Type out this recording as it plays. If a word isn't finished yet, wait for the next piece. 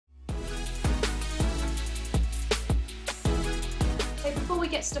we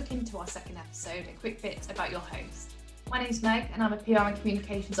get stuck into our second episode, a quick bit about your host. My name's Meg and I'm a PR and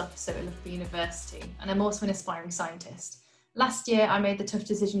Communications Officer at Loughborough University, and I'm also an aspiring scientist. Last year, I made the tough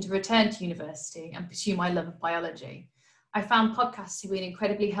decision to return to university and pursue my love of biology. I found podcasts to be an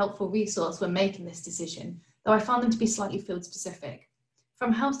incredibly helpful resource when making this decision, though I found them to be slightly field specific.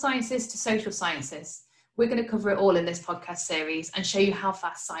 From health sciences to social sciences, we're going to cover it all in this podcast series and show you how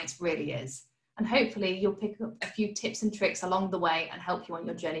fast science really is. And hopefully you'll pick up a few tips and tricks along the way and help you on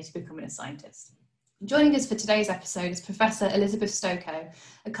your journey to becoming a scientist. Joining us for today's episode is Professor Elizabeth Stokoe,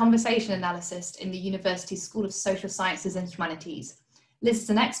 a conversation analyst in the University's School of Social Sciences and Humanities. Liz is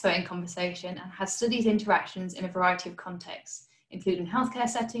an expert in conversation and has studied interactions in a variety of contexts, including healthcare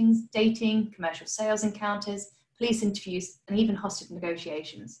settings, dating, commercial sales encounters, police interviews, and even hostage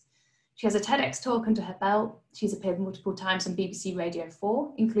negotiations. She has a TEDx talk under her belt. She's appeared multiple times on BBC Radio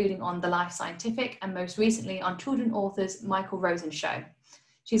 4, including on The Life Scientific and most recently on children author's Michael Rosen show.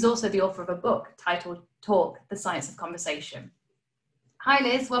 She's also the author of a book titled Talk, The Science of Conversation. Hi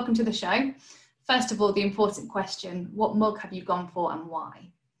Liz, welcome to the show. First of all, the important question, what mug have you gone for and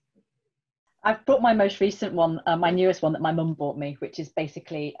why? I've brought my most recent one, my newest one that my mum bought me, which is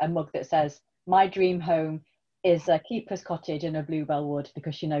basically a mug that says, my dream home is a keeper's cottage in a bluebell wood,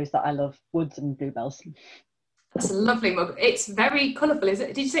 because she knows that I love woods and bluebells. That's a lovely mug. It's very colourful, is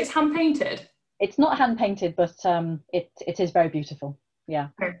it? Did you say it's hand painted? It's not hand painted, but it is very beautiful. Yeah.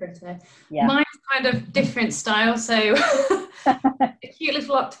 Very pretty. Yeah. Mine's kind of different style, so a cute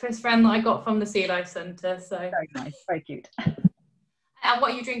little octopus friend that I got from the Sea Life Centre. So very nice, very cute. And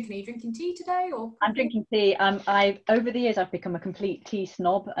what are you drinking? Are you drinking tea today, or? I'm drinking tea. Over the years I've become a complete tea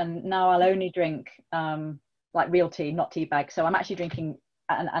snob, and now I'll only drink like real tea, not tea bag. So I'm actually drinking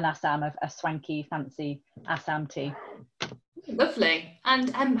an Assam, a swanky, fancy Assam tea. Lovely.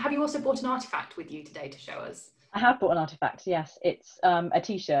 And have you also bought an artefact with you today to show us? I have bought an artefact, yes. It's a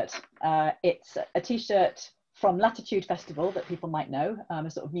t-shirt. It's a t-shirt from Latitude Festival that people might know,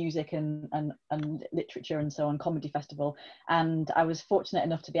 a sort of music and literature and so on, comedy festival. And I was fortunate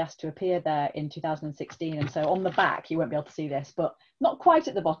enough to be asked to appear there in 2016. And so on the back, you won't be able to see this, but not quite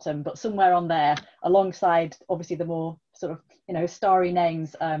at the bottom, but somewhere on there, alongside obviously the more sort of, starry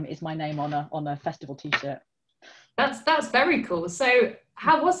names, is my name on a festival t-shirt. That's very cool. So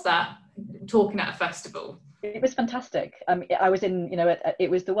how was that, talking at a festival? It was fantastic. I was in, it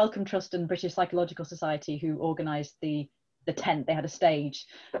was the Wellcome Trust and British Psychological Society who organised the tent. They had a stage,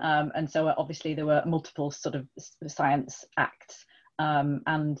 and so obviously there were multiple sort of science acts,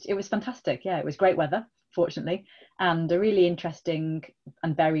 and it was fantastic. Yeah, it was great weather, fortunately, and a really interesting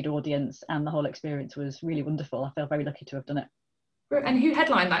and varied audience, and the whole experience was really wonderful. I feel very lucky to have done it. And who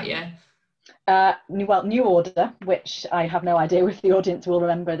headlined that year? New Order, which I have no idea if the audience will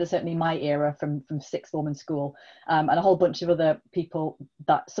remember. There's certainly my era from sixth form in school, and a whole bunch of other people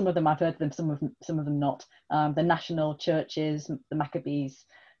that some of them I've heard of them, some of them not. The National Churches, the Maccabees,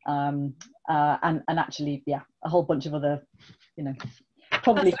 and actually, yeah, a whole bunch of other,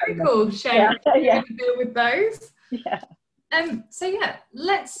 probably. That's very cool. Shame yeah. To deal with those. Yeah. So yeah,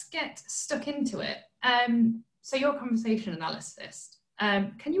 let's get stuck into it. So you're a conversation analyst.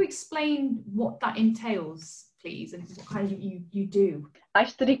 Can you explain what that entails, please, and how you do? I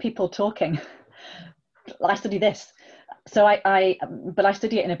study people talking. I study this. So but I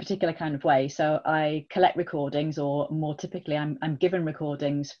study it in a particular kind of way. So I collect recordings, or more typically, I'm given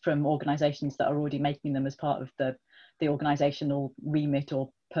recordings from organisations that are already making them as part of the organisational remit or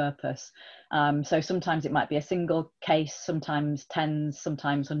purpose. So sometimes it might be a single case, sometimes tens,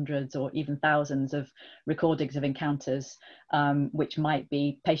 sometimes hundreds, or even thousands of recordings of encounters, which might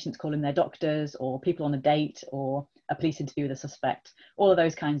be patients calling their doctors, or people on a date, or a police interview with a suspect, all of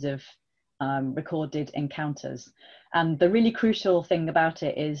those kinds of recorded encounters. And the really crucial thing about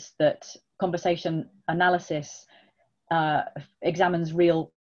it is that conversation analysis examines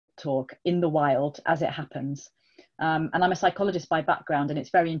real talk in the wild as it happens. And I'm a psychologist by background, and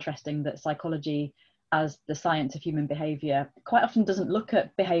it's very interesting that psychology, as the science of human behaviour, quite often doesn't look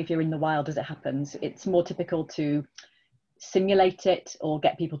at behaviour in the wild as it happens. It's more typical to simulate it, or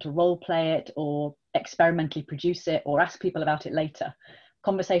get people to role play it, or experimentally produce it, or ask people about it later.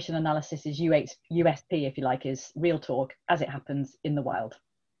 Conversation analysis is USP, if you like, is real talk as it happens in the wild.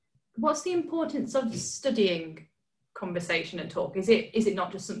 What's the importance of studying conversation and talk? Is it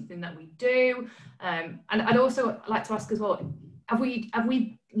not just something that we do? And I'd also like to ask as well, have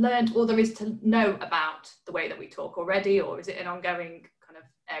we learned all there is to know about the way that we talk already, or is it an ongoing kind of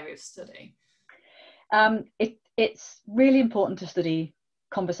area of study? It's really important to study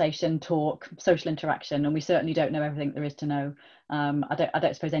conversation, talk, social interaction, and we certainly don't know everything there is to know. I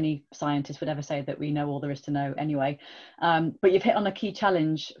don't suppose any scientist would ever say that we know all there is to know anyway. But you've hit on a key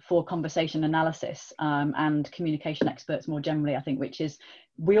challenge for conversation analysis and communication experts more generally, I think, which is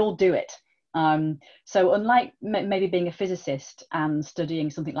we all do it. So unlike maybe being a physicist and studying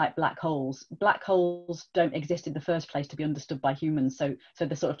something like black holes don't exist in the first place to be understood by humans. So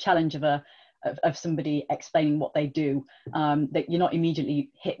the sort of challenge of somebody explaining what they do, that you're not immediately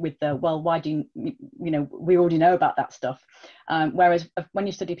hit with the, well, why do you know, we already know about that stuff. Whereas when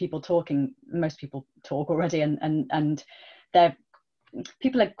you study people talking, most people talk already, and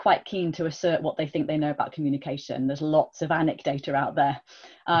people are quite keen to assert what they think they know about communication. There's lots of anecdata out there.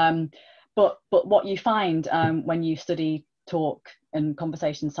 But what you find when you study talk and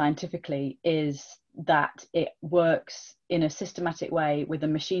conversation scientifically is that it works in a systematic way with a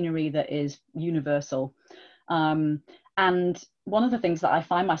machinery that is universal. And one of the things that I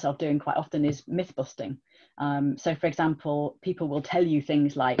find myself doing quite often is myth busting. So for example, people will tell you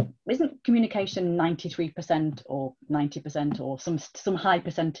things like, isn't communication 93% or 90% or some high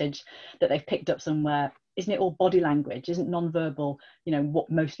percentage that they've picked up somewhere? Isn't it all body language? Isn't non-verbal, you know,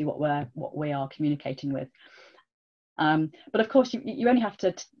 mostly what we are communicating with? But of course, you only have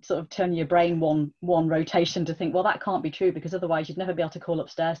to sort of turn your brain one rotation to think, well, that can't be true, because otherwise you'd never be able to call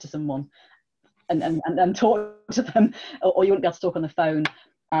upstairs to someone and talk to them, or you wouldn't be able to talk on the phone.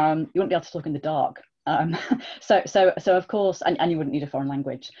 You wouldn't be able to talk in the dark. So of course, and you wouldn't need a foreign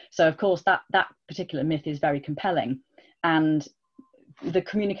language. So of course, that particular myth is very compelling, and the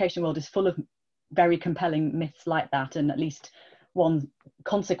communication world is full of very compelling myths like that. And at least one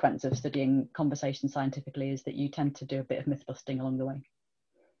consequence of studying conversation scientifically is that you tend to do a bit of myth busting along the way.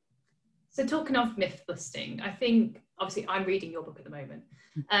 So talking of myth busting, I think, obviously I'm reading your book at the moment.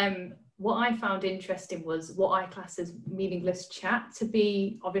 What I found interesting was what I class as meaningless chat to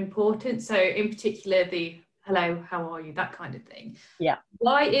be of importance. So in particular, the hello, how are you, that kind of thing. Yeah.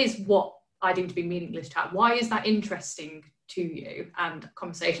 Why is what I deem to be meaningless chat, why is that interesting to you and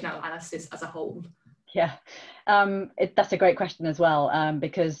conversational analysis as a whole? Yeah, that's a great question as well,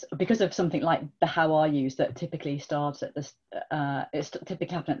 because of something like the how are yous that typically starts at this, it's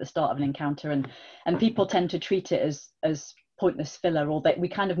typically happen at the start of an encounter, and people tend to treat it as pointless filler, or that we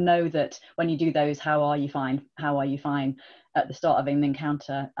kind of know that when you do those how are you fine at the start of an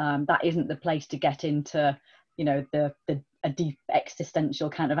encounter, that isn't the place to get into, you know, a deep existential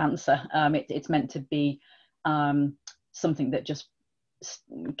kind of answer. It's meant to be something that just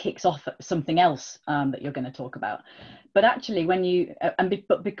kicks off something else that you're going to talk about. But actually, when you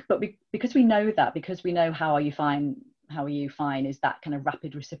because we know that, because we know how are you fine is that kind of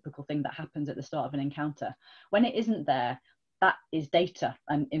rapid reciprocal thing that happens at the start of an encounter. When it isn't there, that is data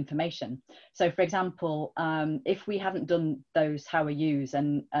and information. So for example, if we hadn't done those how are yous,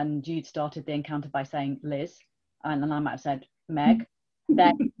 and you'd started the encounter by saying Liz, and then I might have said Meg,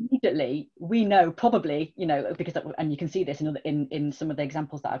 then immediately we know, probably, you know, because, and you can see this in some of the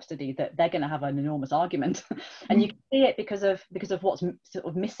examples that I've studied, that they're going to have an enormous argument. And you can see it because of what's sort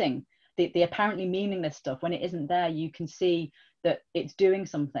of missing, the apparently meaningless stuff. When it isn't there, you can see that it's doing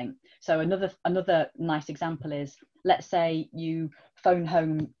something. So another nice example is, let's say you phone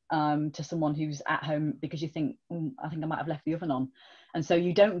home to someone who's at home because you think, I think I might have left the oven on. And so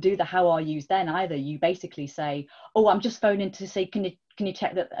you don't do the how are yous then either. You basically say, oh, I'm just phoning to say, can you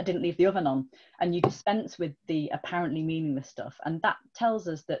check that I didn't leave the oven on? And you dispense with the apparently meaningless stuff. And that tells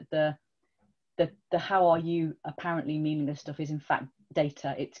us that the how are you apparently meaningless stuff is in fact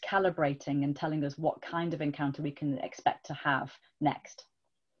data. It's calibrating and telling us what kind of encounter we can expect to have next.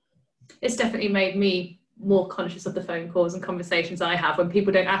 It's definitely made me more conscious of the phone calls and conversations I have. When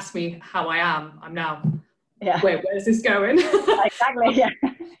people don't ask me how I am, I'm now, yeah, where's this going? Exactly, yeah.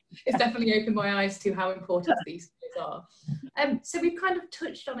 It's definitely opened my eyes to how important these skills are. So we've kind of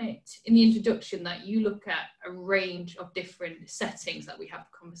touched on it in the introduction, that you look at a range of different settings that we have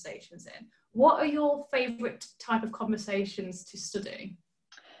conversations in. What are your favourite type of conversations to study?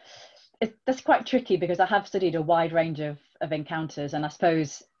 That's quite tricky, because I have studied a wide range of encounters, and I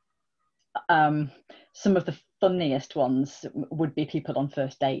suppose some of the funniest ones would be people on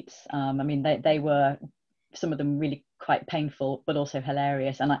first dates. I mean, they were, some of them really quite painful, but also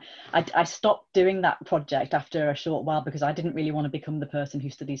hilarious. And I stopped doing that project after a short while, because I didn't really want to become the person who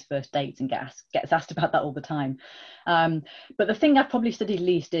studies first dates and gets asked about that all the time. But the thing I've probably studied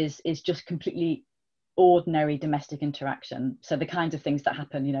least is just completely ordinary domestic interaction. So the kinds of things that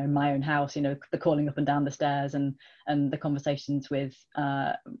happen, you know, in my own house, you know, the calling up and down the stairs, and the conversations with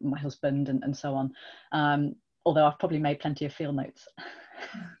my husband and so on. Although I've probably made plenty of field notes.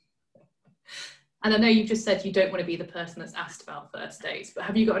 And I know you just said you don't want to be the person that's asked about first dates, but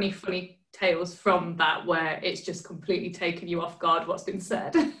have you got any funny tales from that where it's just completely taken you off guard what's been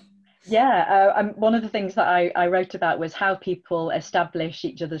said? Yeah, one of the things that I wrote about was how people establish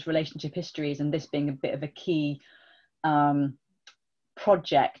each other's relationship histories, and this being a bit of a key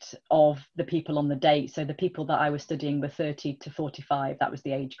project of the people on the date. So the people that I was studying were 30 to 45, that was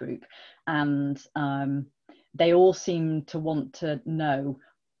the age group, and they all seemed to want to know,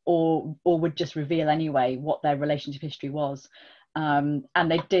 or would just reveal anyway, what their relationship history was, and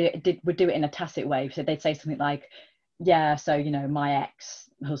they would do it in a tacit way. So they'd say something like, yeah, so you know, my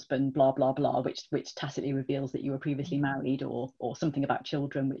ex-husband blah blah blah, which tacitly reveals that you were previously married, or something about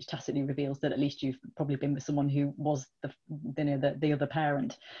children, which tacitly reveals that at least you've probably been with someone who was the other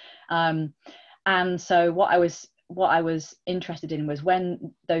parent. And so what I was interested in was,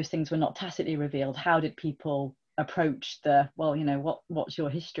 when those things were not tacitly revealed, how did people approach well, you know, what's your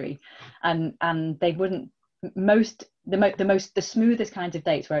history? And they wouldn't, the smoothest kinds of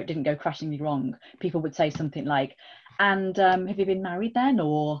dates where it didn't go crashingly wrong, people would say something like, and have you been married then?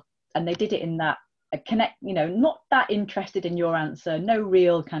 And they did it in that connect, you know, not that interested in your answer, no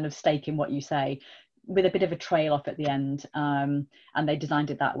real kind of stake in what you say, with a bit of a trail off at the end, and they designed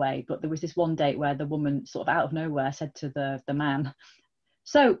it that way. But there was this one date where the woman sort of out of nowhere said to the man,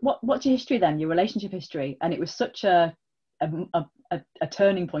 so what's your history then, your relationship history? And it was such a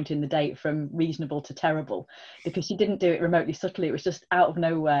turning point in the date from reasonable to terrible, because she didn't do it remotely subtly. It was just out of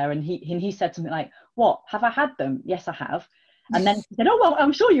nowhere, and he said something like, what, have I had them? Yes, I have. And then she said, oh well,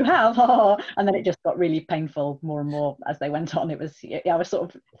 I'm sure you have. And then it just got really painful more and more as they went on. It was, I was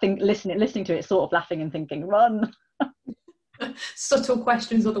sort of listening to it, sort of laughing and thinking, run. Subtle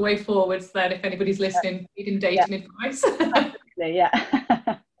questions are the way forwards then, if anybody's listening, needing dating advice. Absolutely,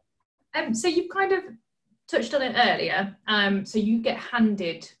 yeah. So you've kind of touched on it earlier. So you get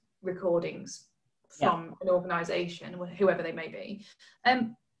handed recordings from an organisation, whoever they may be.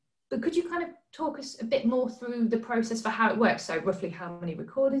 But could you kind of talk us a bit more through the process for how it works? So roughly how many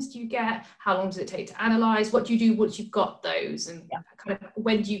recordings do you get? How long does it take to analyse? What do you do once you've got those? And kind of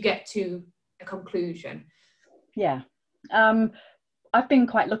when do you get to a conclusion? Yeah. I've been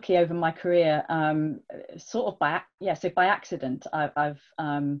quite lucky over my career, sort of by accident. I've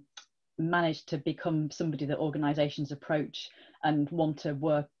managed to become somebody that organisations approach and want to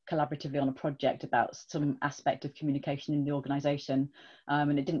work collaboratively on a project about some aspect of communication in the organisation,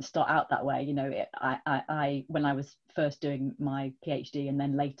 and it didn't start out that way. You know, I when I was first doing my PhD and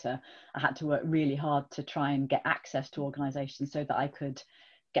then later, I had to work really hard to try and get access to organisations so that I could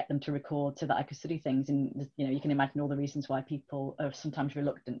get them to record, so that I could study things. And you know, you can imagine all the reasons why people are sometimes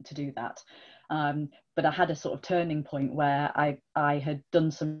reluctant to do that. But I had a sort of turning point where I had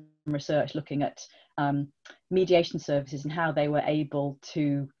done some research looking at mediation services and how they were able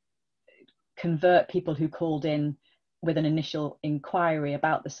to convert people who called in with an initial inquiry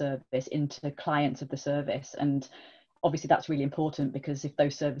about the service into clients of the service. And obviously that's really important, because if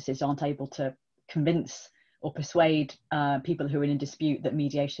those services aren't able to convince or persuade people who are in a dispute that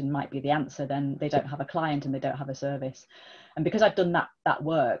mediation might be the answer, then they don't have a client and they don't have a service. And because I've done that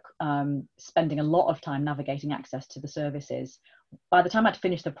work, spending a lot of time navigating access to the services, by the time I'd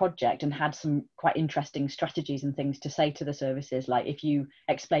finished the project and had some quite interesting strategies and things to say to the services, like, if you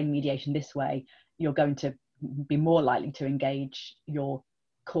explain mediation this way, you're going to be more likely to engage your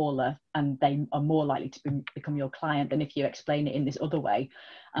caller and they are more likely to become your client than if you explain it in this other way.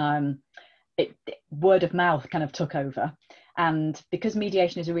 Word of mouth kind of took over. And because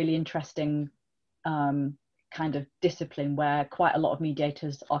mediation is a really interesting kind of discipline, where quite a lot of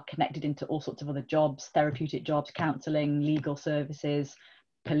mediators are connected into all sorts of other jobs, therapeutic jobs, counselling, legal services,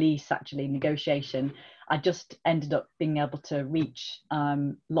 police, actually, negotiation, I just ended up being able to reach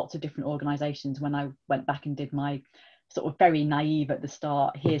lots of different organisations when I went back and did my sort of very naive at the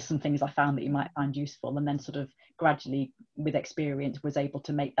start, here's some things I found that you might find useful, and then sort of gradually with experience was able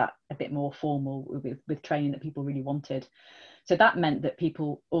to make that a bit more formal with training that people really wanted. So that meant that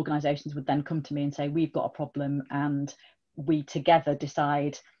organisations would then come to me and say, we've got a problem, and we together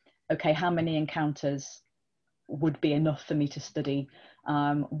decide, okay, how many encounters would be enough for me to study?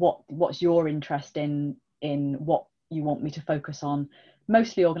 What's your interest in what you want me to focus on?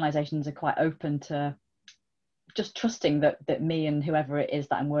 Mostly organisations are quite open to just trusting that me and whoever it is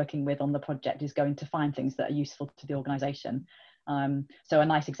that I'm working with on the project is going to find things that are useful to the organisation. So a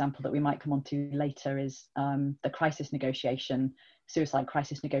nice example that we might come on to later is the crisis negotiation, suicide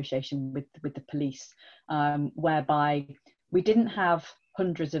crisis negotiation with the police, whereby we didn't have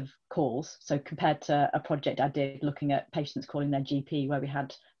hundreds of calls. So compared to a project I did looking at patients calling their GP, where we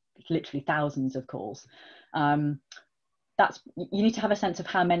had literally thousands of calls, you need to have a sense of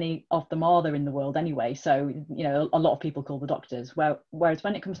how many of them are there in the world anyway. So, you know, a lot of people call the doctors. Whereas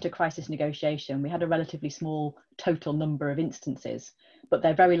when it comes to crisis negotiation, we had a relatively small total number of instances, but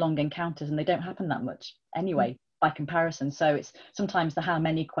they're very long encounters and they don't happen that much anyway by comparison. So it's sometimes the how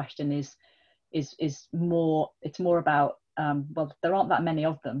many question is more, it's more about, well, there aren't that many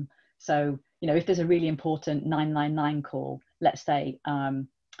of them. So, you know, if there's a really important 999 call, let's say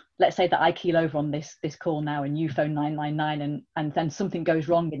that I keel over on this call now and you phone 999 and then something goes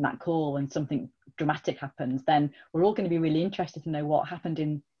wrong in that call and something dramatic happens, then we're all going to be really interested to know what happened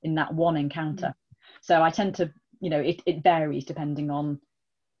in that one encounter. So I tend to, you know, it varies depending on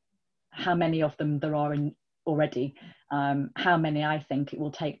how many of them there are in already, how many I think it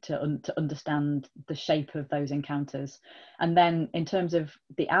will take to understand the shape of those encounters. And then in terms of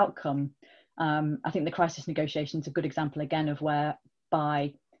the outcome, I think the crisis negotiation is a good example again of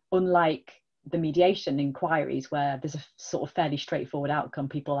whereby, unlike the mediation inquiries where there's a sort of fairly straightforward outcome,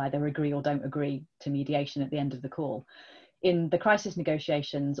 people either agree or don't agree to mediation at the end of the call. In the crisis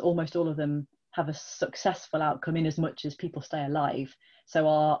negotiations, almost all of them have a successful outcome in as much as people stay alive. So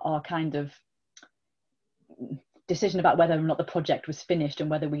our kind of decision about whether or not the project was finished and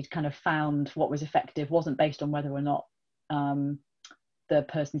whether we'd kind of found what was effective wasn't based on whether or not the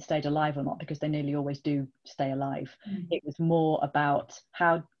person stayed alive or not, because they nearly always do stay alive. It was more about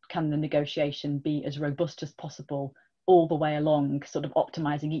how can the negotiation be as robust as possible all the way along, sort of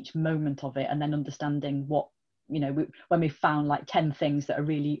optimizing each moment of it, and then understanding what, you know, when we found like 10 things that are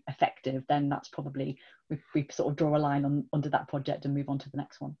really effective, then that's probably, we sort of draw a line under that project and move on to the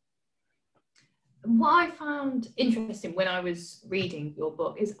next one. What I found interesting when I was reading your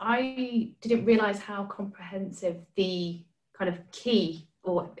book is I didn't realize how comprehensive the kind of key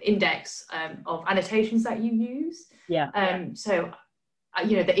or index of annotations that you use. So,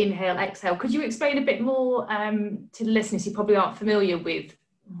 you know, the inhale, exhale. Could you explain a bit more to the listeners who probably aren't familiar with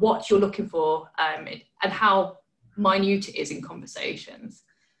what you're looking for and how minute it is in conversations?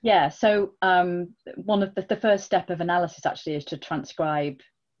 Yeah, so one of the first step of analysis actually is to transcribe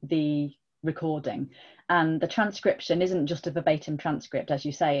the recording, and the transcription isn't just a verbatim transcript, as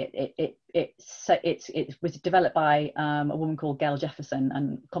you say. It was developed by a woman called Gail Jefferson,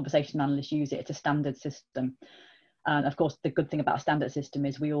 and Conversation Analysts use it. It's a standard system, and of course the good thing about a standard system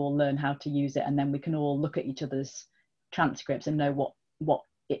is we all learn how to use it, and then we can all look at each other's transcripts and know what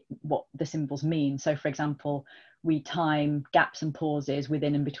the symbols mean. So for example, we time gaps and pauses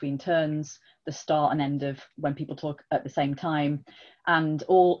within and between turns, the start and end of when people talk at the same time, and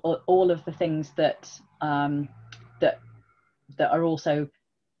all of the things that that are also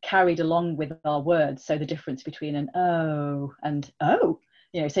carried along with our words. So the difference between an oh and oh,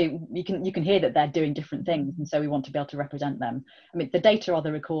 you know, so you can hear that they're doing different things, and so we want to be able to represent them. I mean, the data are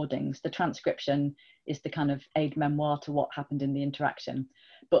the recordings, the transcription is the kind of aide memoir to what happened in the interaction.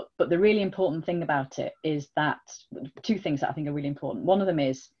 But the really important thing about it is that two things that I think are really important. One of them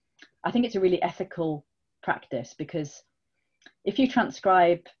is, I think it's a really ethical practice, because if you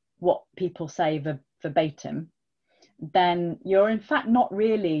transcribe what people say verbatim, then you're in fact not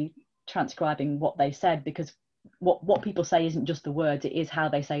really transcribing what they said, because what people say isn't just the words, it is how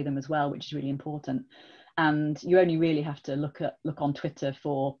they say them as well, which is really important. And you only really have to look on Twitter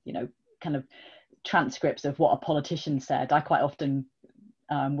for, you know, kind of transcripts of what a politician said. I quite often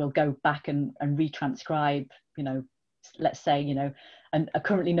will go back and retranscribe, you know, let's say, you know, a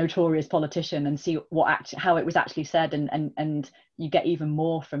currently notorious politician, and see how it was actually said, and you get even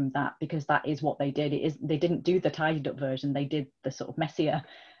more from that, because that is what they did. They didn't do the tidied up version, they did the sort of messier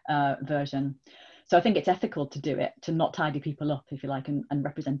version. So I think it's ethical to do it, to not tidy people up, if you like, and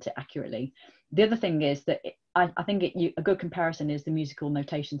represent it accurately. The other thing is that I think a good comparison is the musical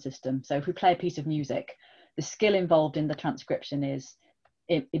notation system. So if we play a piece of music, the skill involved in the transcription is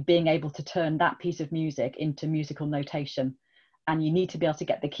it being able to turn that piece of music into musical notation. And you need to be able to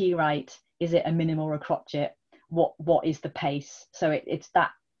get the key right. Is it a minim or a crotchet? What is the pace? So it's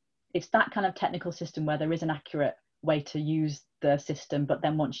that kind of technical system where there is an accurate way to use the system, but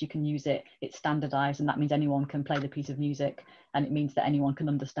then once you can use it, it's standardized, and that means anyone can play the piece of music, and it means that anyone can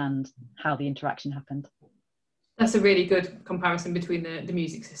understand how the interaction happened. That's a really good comparison between the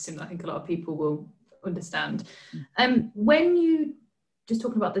music system that I think a lot of people will understand. When you, just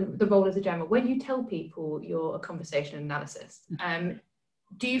talking about the role as a general, when you tell people you're a conversation analyst,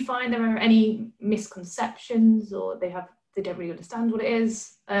 do you find there are any misconceptions, or they don't really understand what it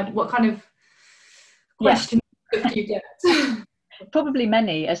is? What kind of questions do you get? Probably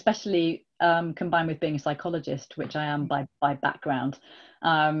many, especially combined with being a psychologist, which I am by background.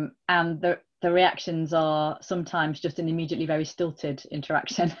 And the reactions are sometimes just an immediately very stilted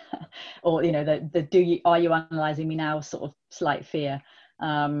interaction, or are you analysing me now sort of slight fear.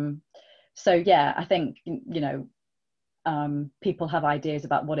 So yeah, I think people have ideas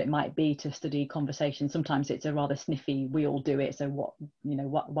about what it might be to study conversation. Sometimes it's a rather sniffy, we all do it, so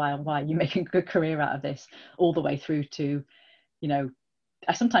why are you making a good career out of this, all the way through to,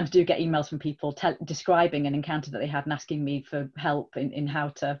 I sometimes do get emails from people describing an encounter that they had and asking me for help in how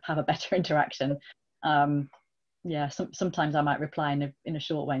to have a better interaction. Sometimes I might reply in a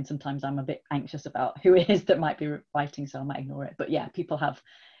short way, and sometimes I'm a bit anxious about who it is that might be writing, so I might ignore it. But yeah, people have,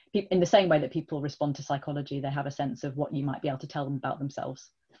 in the same way that people respond to psychology, they have a sense of what you might be able to tell them about themselves.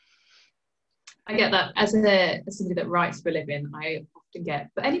 I get that. As somebody that writes for a living, I often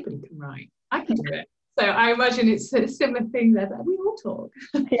get, but anybody can write, I can do it. So I imagine it's a similar thing there, that we all talk.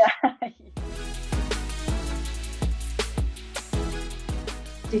 Yeah.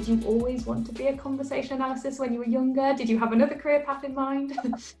 Did you always want to be a conversation analyst when you were younger? Did you have another career path in mind?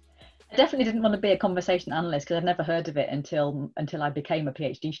 I definitely didn't want to be a conversation analyst because I'd never heard of it until I became a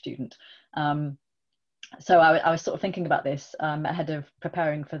PhD student. So I was sort of thinking about this ahead of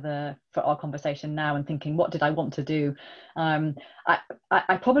preparing for our conversation now, and thinking, what did I want to do?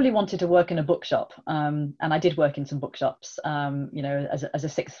 I probably wanted to work in a bookshop, and I did work in some bookshops, as a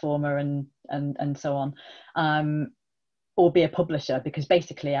sixth former and so on, or be a publisher, because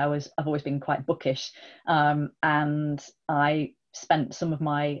basically I've always been quite bookish, and I spent some of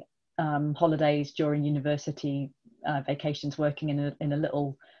my holidays during university vacations working in a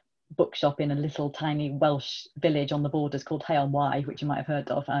little bookshop in a little tiny Welsh village on the borders called Hay on Wye, which you might have heard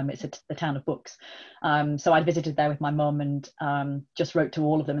of. It's the town of books. So I visited there with my mum, and just wrote to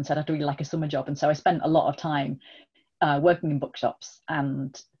all of them and said I'd really like a summer job. And so I spent a lot of time working in bookshops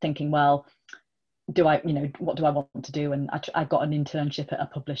and thinking, well, what do I want to do? And I got an internship at a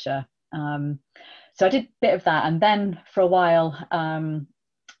publisher. So I did a bit of that, and then for a while,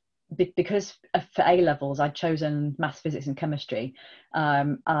 because for A levels I'd chosen maths, physics and chemistry,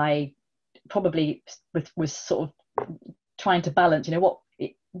 I probably was sort of trying to balance,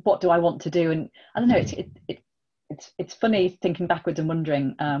 what do I want to do? And I don't know, it's funny thinking backwards and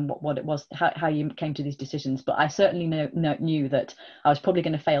wondering what it was, how you came to these decisions. But I certainly knew that I was probably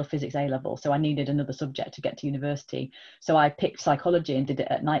going to fail physics A level, so I needed another subject to get to university. So I picked psychology and did it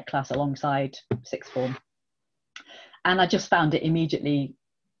at night class alongside sixth form, and I just found it immediately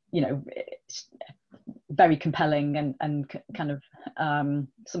very compelling and kind of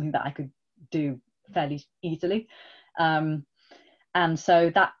something that I could do fairly easily. And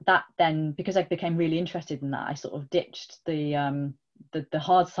so that then, because I became really interested in that, I sort of ditched the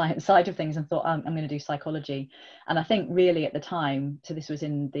hard science side of things and thought, I'm going to do psychology. And I think really at the time, so this was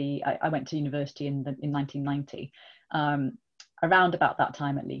I went to university in 1990, around about that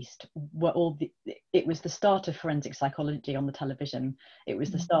time at least, it was the start of forensic psychology on the television. It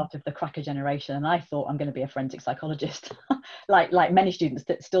was the start of the cracker generation, and I thought, I'm going to be a forensic psychologist, like many students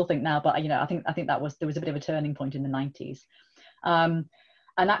that still think now. But I think there was a bit of a turning point in the 90s. And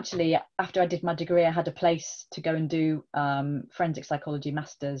actually, after I did my degree, I had a place to go and do forensic psychology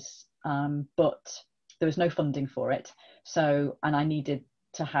masters, but there was no funding for it. So, and I needed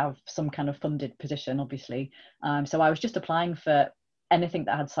to have some kind of funded position, obviously. So I was just applying for anything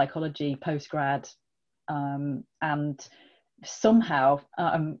that had psychology postgrad, and somehow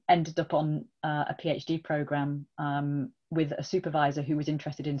ended up on a PhD program with a supervisor who was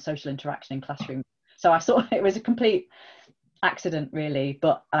interested in social interaction in classrooms. So I saw it was a complete accident, really,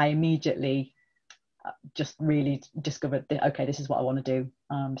 but I immediately just really discovered that, okay, this is what I want to do.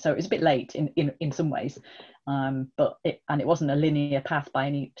 So it was a bit late in some ways, but it wasn't a linear path by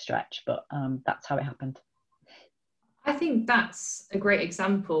any stretch, but that's how it happened. I think that's a great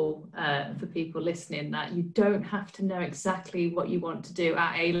example for people listening, that you don't have to know exactly what you want to do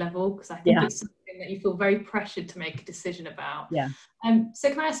at A level, because I think it's something that you feel very pressured to make a decision about. Yeah. So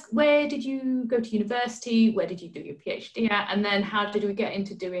can I ask, where did you go to university? Where did you do your PhD at? And then how did we get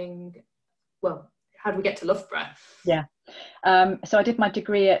into how did we get to Loughborough? Yeah. So I did my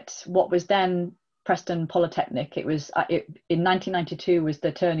degree at what was then Preston Polytechnic. It was in 1992 was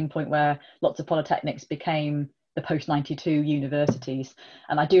the turning point where lots of polytechnics became the post-92 universities.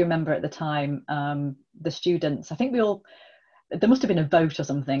 And I do remember at the time, the students, I think there must have been a vote or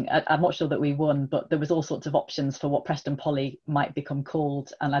something. I'm not sure that we won, but there was all sorts of options for what Preston Poly might become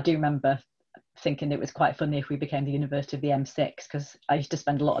called. And I do remember thinking it was quite funny if we became the University of the M6, because I used to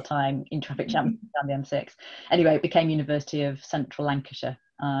spend a lot of time in traffic jams down the M6. Anyway, it became University of Central Lancashire.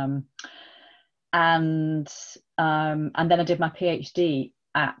 And then I did my PhD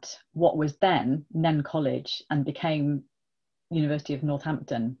at what was then Nen College, and became University of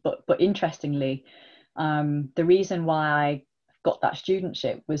Northampton. But interestingly, the reason why I got that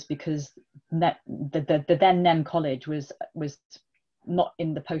studentship was because the then NEN college was not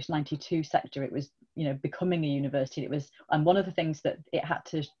in the post 92 sector. It was, you know, becoming a university. It was, and one of the things that it had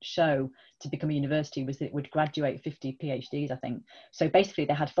to show to become a university was that it would graduate 50 PhDs, I think. So basically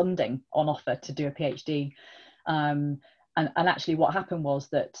they had funding on offer to do a PhD. And actually what happened was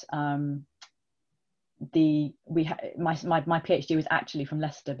that my PhD was actually from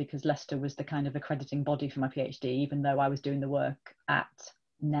Leicester, because Leicester was the kind of accrediting body for my PhD, even though I was doing the work at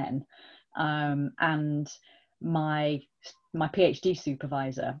NEN. And my PhD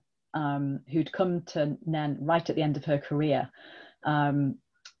supervisor, who'd come to NEN right at the end of her career,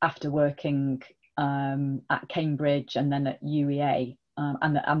 after working at Cambridge and then at UEA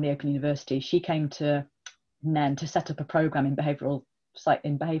and the Open University, she came to NEN to set up a program in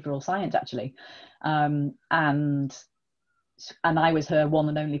behavioural science, actually, and I was her one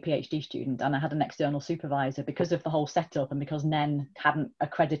and only PhD student, and I had an external supervisor because of the whole setup, and because NEN hadn't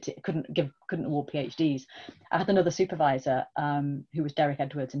accredited, couldn't award PhDs. I had another supervisor who was Derek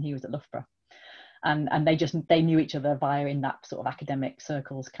Edwards, and he was at Loughborough, and they knew each other via in that sort of academic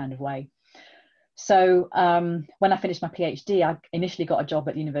circles kind of way. So when I finished my PhD, I initially got a job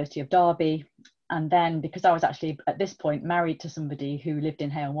at the University of Derby. And then, because I was actually at this point married to somebody who lived in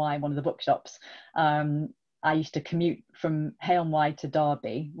Hay-on-Wye, one of the bookshops, I used to commute from Hay-on-Wye to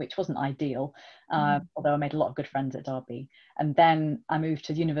Derby, which wasn't ideal, although I made a lot of good friends at Derby. And then I moved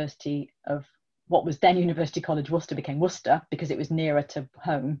to the University of, what was then University College Worcester, became Worcester, because it was nearer to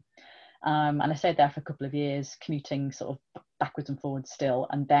home. And I stayed there for a couple of years, commuting sort of backwards and forwards still.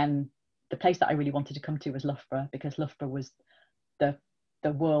 And then the place that I really wanted to come to was Loughborough, because Loughborough was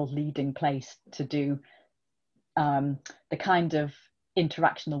the world leading place to do the kind of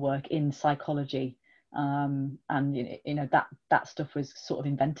interactional work in psychology, and you know that stuff was sort of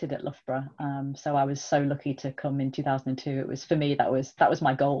invented at Loughborough. So I was so lucky to come in 2002. It was, for me, that was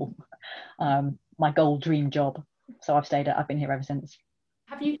my goal, my goal dream job. So I've been here ever since.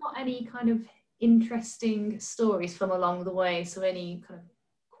 Have you got any kind of interesting stories from along the way? So any kind of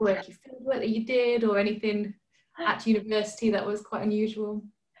quirky fieldwork that you did, or anything at university that was quite unusual?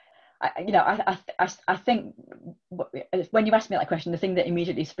 I think when you ask me that question, the thing that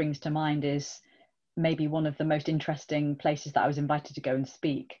immediately springs to mind is maybe one of the most interesting places that I was invited to go and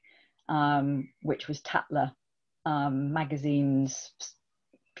speak, which was Tatler magazine's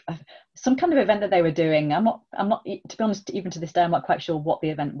some kind of event that they were doing. I'm not, to be honest, even to this day, I'm not quite sure what the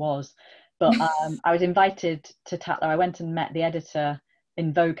event was, but I was invited to Tatler. I went and met the editor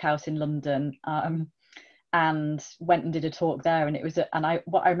in Vogue House in London, and went and did a talk there. And it was,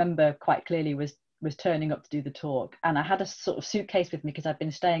 what I remember quite clearly was turning up to do the talk. And I had a sort of suitcase with me because I'd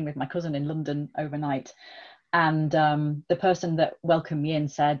been staying with my cousin in London overnight. And the person that welcomed me in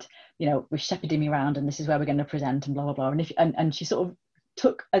said, you know, was shepherding me around, and this is where we're going to present, and blah, blah, blah. And she sort of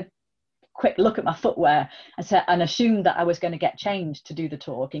took a quick look at my footwear and said, and assumed that I was going to get changed to do the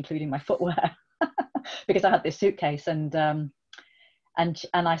talk, including my footwear, because I had this suitcase. And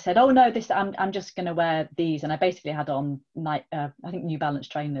I said, oh no, I'm just going to wear these. And I basically had on I think New Balance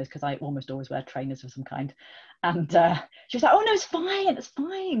trainers, because I almost always wear trainers of some kind. And she was like, oh no, it's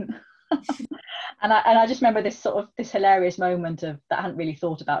fine. and I just remember this hilarious moment that I hadn't really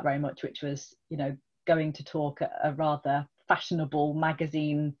thought about very much, which was, you know, going to talk at a rather fashionable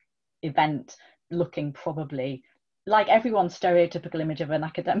magazine event, looking probably like everyone's stereotypical image of an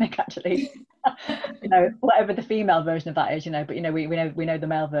academic, actually. You know, whatever the female version of that is, you know, but you know, we know the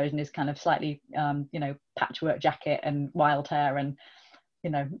male version is kind of slightly you know, patchwork jacket and wild hair, and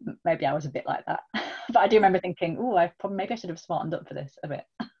you know, maybe I was a bit like that. But I do remember thinking, oh, maybe I should have smartened up for this a bit.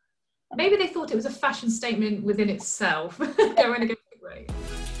 Maybe they thought it was a fashion statement within itself. Going against the grain.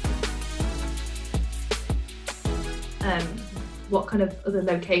 What kind of other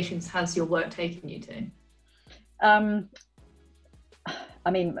locations has your work taken you to? I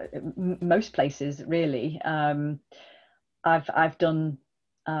mean, most places really. I've done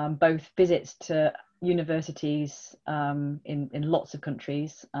both visits to universities in lots of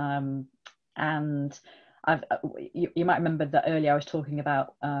countries, and you might remember that earlier I was talking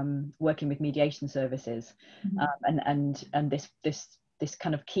about working with mediation services, and this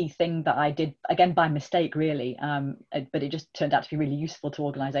kind of key thing that I did, again by mistake really, but it just turned out to be really useful to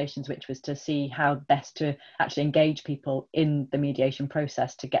organisations, which was to see how best to actually engage people in the mediation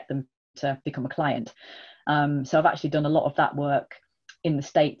process to get them to become a client. So I've actually done a lot of that work in the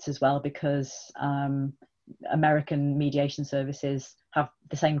States as well, because American mediation services have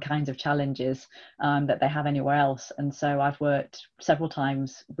the same kinds of challenges that they have anywhere else. And so I've worked several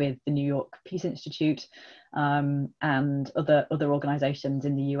times with the New York Peace Institute and other organizations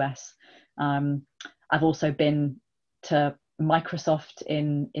in the US. I've also been to Microsoft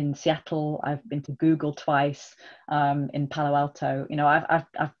in Seattle. I've been to Google twice, in Palo Alto. You know, I've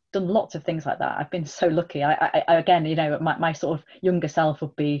done lots of things like that. I've been so lucky. I again, you know, my sort of younger self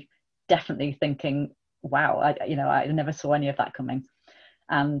would be definitely thinking, wow, I never saw any of that coming.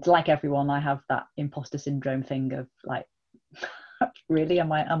 And like everyone, I have that imposter syndrome thing of like, really,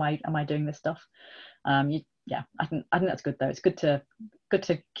 am I doing this stuff? Yeah, I think that's good though. It's good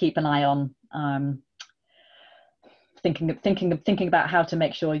to keep an eye on thinking about how to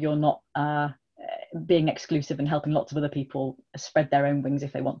make sure you're not being exclusive and helping lots of other people spread their own wings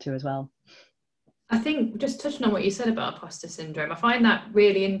if they want to as well. I think just touching on what you said about imposter syndrome, I find that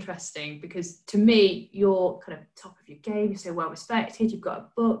really interesting because to me, you're kind of top of your game, you're so well respected, you've got a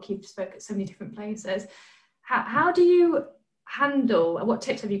book, you've spoken at so many different places. How do you handle, what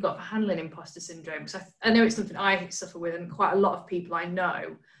tips have you got for handling imposter syndrome? Because I know it's something I suffer with and quite a lot of people I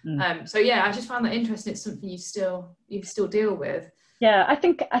know. So yeah, I just found that interesting. It's something you still deal with. Yeah, I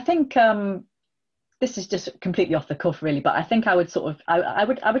think this is just completely off the cuff really, but I think I would sort of I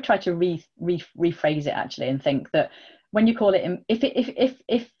would try to rephrase it actually, and think that when you call it,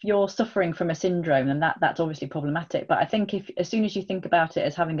 if you're suffering from a syndrome, then that's obviously problematic. But I think as soon as you think about it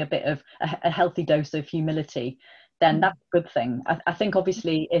as having a bit of a healthy dose of humility, then that's a good thing. I think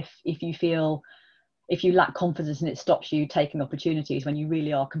obviously if you lack confidence and it stops you taking opportunities when you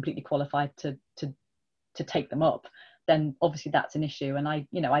really are completely qualified to take them up, then obviously that's an issue. And I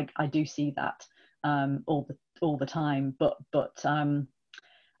do see that all the time. But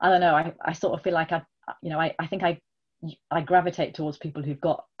I don't know. I sort of feel like I think I gravitate towards people who've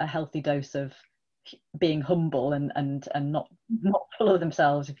got a healthy dose of being humble and not full of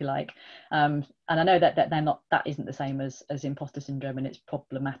themselves, if you like. And I know that they're not, that isn't the same as imposter syndrome and its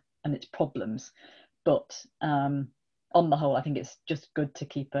problems. But on the whole, I think it's just good to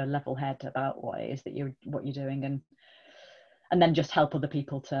keep a level head about what it is that you're doing, and then just help other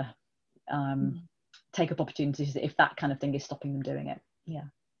people to take up opportunities if that kind of thing is stopping them doing it. Yeah.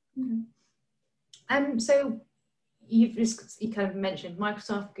 So you kind of mentioned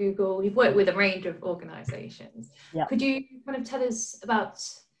Microsoft, Google, you've worked with a range of organizations. Yeah. Could you kind of tell us about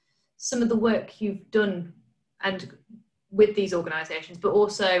some of the work you've done and with these organizations, but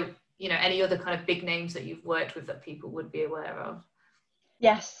also, you know, any other kind of big names that you've worked with that people would be aware of?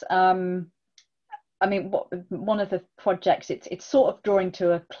 Yes. I mean, one of the projects, it's sort of drawing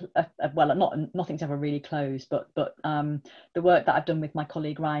to well, nothing's ever really closed, but the work that I've done with my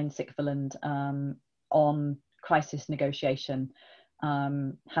colleague Ryan Sickverland on crisis negotiation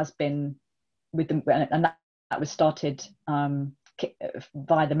has been with them, and that was started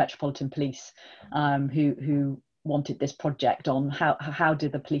by the Metropolitan Police, who wanted this project on how do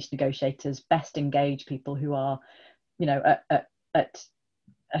the police negotiators best engage people who are, you know,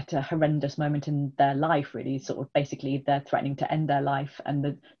 at a horrendous moment in their life, really. Sort of basically they're threatening to end their life, and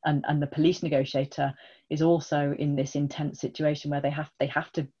the police negotiator is also in this intense situation where they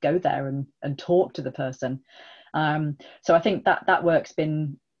have to go there and talk to the person. So I think that work's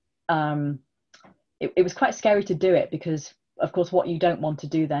been it was quite scary to do it, because of course what you don't want to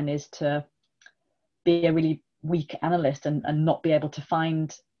do then is to be a really weak analyst and not be able to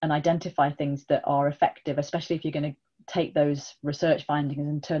find and identify things that are effective, especially if you're going to take those research findings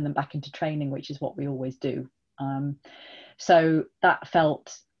and turn them back into training, which is what we always do. So that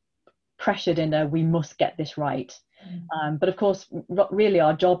felt pressured in we must get this right. But of course, really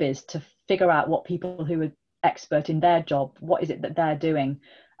our job is to figure out what people who are expert in their job, what is it that they're doing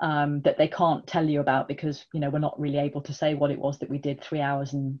that they can't tell you about, because, you know, we're not really able to say what it was that we did 3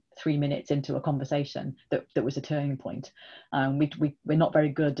 hours and 3 minutes into a conversation that was a turning point. We're not very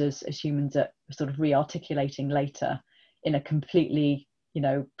good as humans at sort of re-articulating later in a completely, you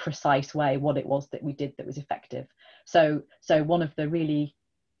know, precise way what it was that we did that was effective. So one of the really,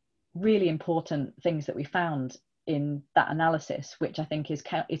 really important things that we found in that analysis, which I think is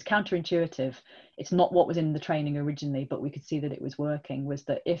counterintuitive, it's not what was in the training originally, but we could see that it was working, was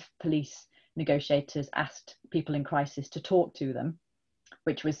that if police negotiators asked people in crisis to talk to them,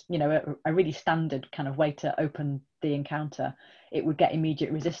 which was, you know, a really standard kind of way to open the encounter, it would get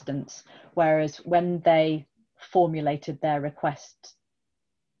immediate resistance. Whereas when they formulated their request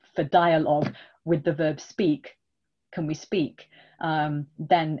for dialogue with the verb speak, can we speak,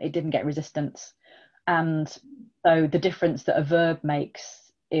 then it didn't get resistance. And so the difference that a verb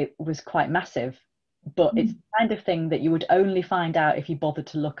makes, it was quite massive. But it's the kind of thing that you would only find out if you bothered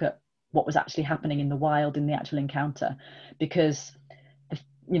to look at what was actually happening in the wild in the actual encounter, because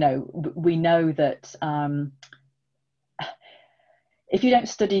you know, we know that if you don't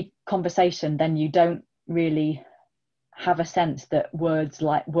study conversation, then you don't really have a sense that words,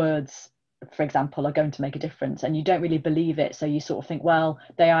 for example, are going to make a difference, and you don't really believe it. So you sort of think, well,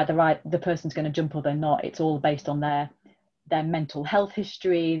 they are either right, the person's going to jump, or they're not. It's all based on their mental health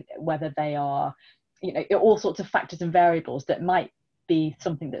history, whether they are, you know, all sorts of factors and variables that might be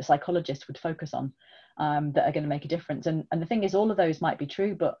something that a psychologist would focus on, that are going to make a difference. And the thing is, all of those might be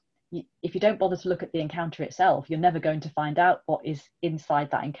true, but if you don't bother to look at the encounter itself, you're never going to find out what is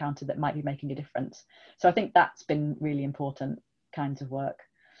inside that encounter that might be making a difference. So I think that's been really important kinds of work.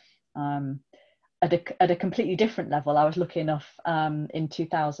 At a completely different level, I was lucky enough in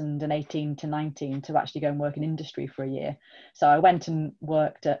 2018 to 19 to actually go and work in industry for a year. So I went and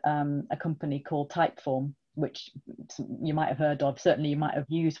worked at a company called Typeform, which you might have heard of. Certainly you might have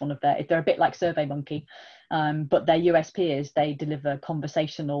used one of they're a bit like SurveyMonkey, but their USP is they deliver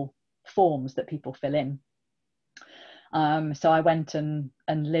conversational forms that people fill in. So I went and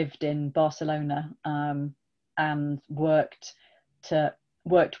lived in Barcelona, and worked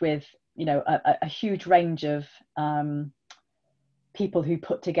with, you know, a huge range of people who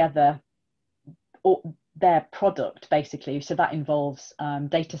put together their product, basically. So that involves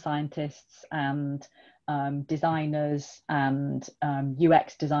data scientists and designers and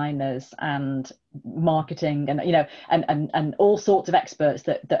UX designers and marketing, and, you know, and all sorts of experts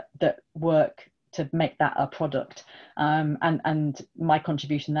that work to make that a product. And my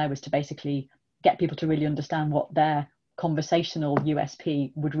contribution there was to basically get people to really understand what their conversational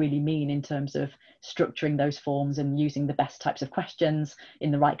USP would really mean in terms of structuring those forms and using the best types of questions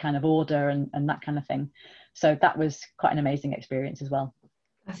in the right kind of order, and that kind of thing. So that was quite an amazing experience as well.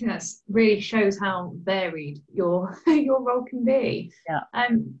 I think that's really shows how varied your role can be. Yeah.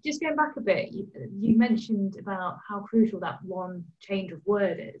 Just going back a bit, you mentioned about how crucial that one change of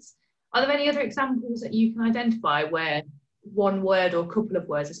word is. Are there any other examples that you can identify where one word or a couple of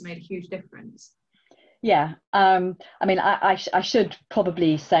words has made a huge difference? Yeah, I mean, I should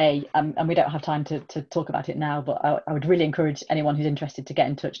probably say, and we don't have time to talk about it now, but I would really encourage anyone who's interested to get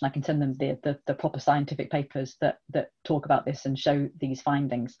in touch, and I can send them the proper scientific papers that talk about this and show these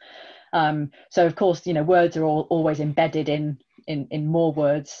findings. So of course, you know, words are always embedded in more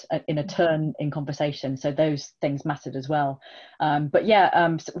words in a turn in conversation, so those things mattered as well. But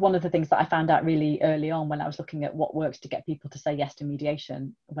yeah, so one of the things that I found out really early on when I was looking at what works to get people to say yes to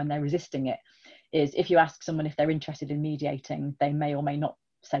mediation when they're resisting it, is if you ask someone if they're interested in mediating, they may or may not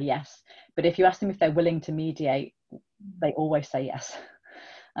say yes. But if you ask them if they're willing to mediate, they always say yes.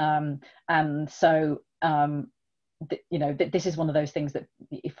 And so, you know, this is one of those things that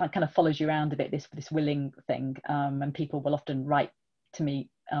if I kind of follows you around a bit, this willing thing, and people will often write to me,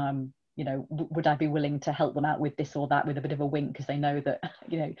 you know, would I be willing to help them out with this or that, with a bit of a wink, because they know that,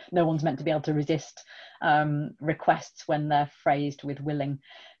 you know, no one's meant to be able to resist requests when they're phrased with willing.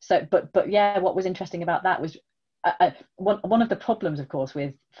 So, but yeah, what was interesting about that was one of the problems, of course,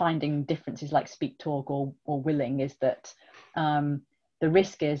 with finding differences like speak, talk, or willing, is that the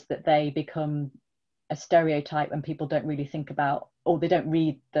risk is that they become a stereotype and people don't really think about, or they don't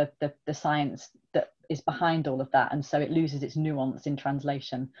read the science that is behind all of that, and so it loses its nuance in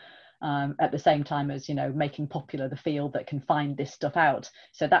translation. At the same time as, you know, making popular the field that can find this stuff out.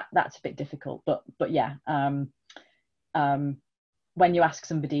 So that's a bit difficult, but yeah, when you ask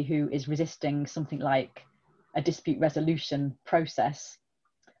somebody who is resisting something like a dispute resolution process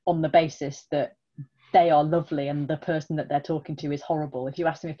on the basis that they are lovely and the person that they're talking to is horrible, if you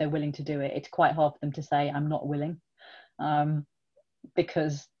ask them if they're willing to do it, it's quite hard for them to say I'm not willing,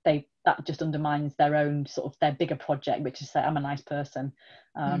 because that just undermines their own sort of their bigger project, which is say I'm a nice person.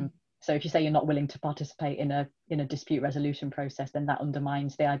 So if you say you're not willing to participate in a dispute resolution process, then that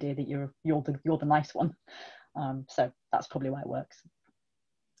undermines the idea that you're the nice one. So that's probably why it works.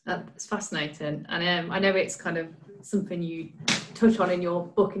 It's fascinating, and I know it's kind of something you touch on in your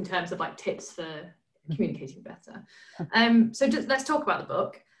book in terms of like tips for communicating better. So let's talk about the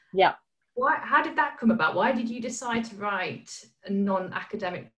book. Yeah. How did that come about? Why did you decide to write a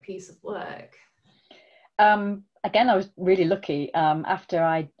non-academic piece of work? Again, I was really lucky. After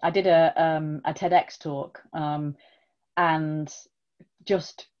I did a TEDx talk, and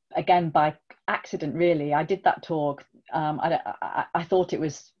just again by accident, really, I did that talk. I thought it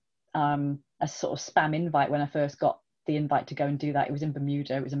was a sort of spam invite when I first got the invite to go and do that. It was in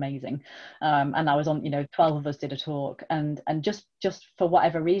Bermuda. It was amazing, and I was on. 12 of us did a talk, and just for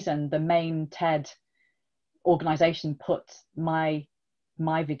whatever reason, the main TED organization put my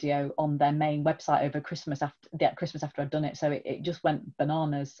video on their main website over Christmas after I'd done it. So it just went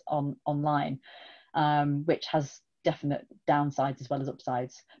bananas online, which has definite downsides as well as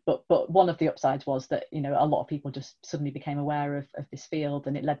upsides. But one of the upsides was that, you know, a lot of people just suddenly became aware of this field,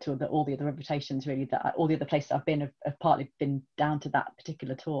 and it led to all the other reputations really, that all the other places I've been have partly been down to that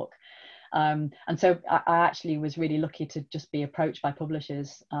particular talk. And so I actually was really lucky to just be approached by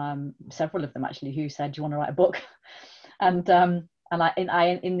publishers, several of them actually, who said, do you want to write a book? And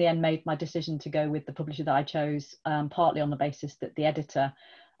I in the end made my decision to go with the publisher that I chose, partly on the basis that the editor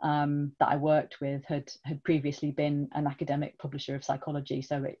that I worked with had previously been an academic publisher of psychology,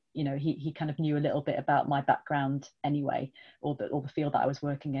 so you know, he kind of knew a little bit about my background anyway, or the field that I was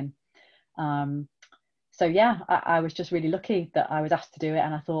working in. So yeah, I was just really lucky that I was asked to do it,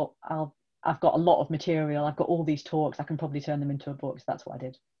 and I thought, I've got a lot of material, I've got all these talks, I can probably turn them into a book. So that's what I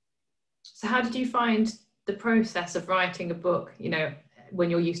did. So how did you find the process of writing a book, you know, when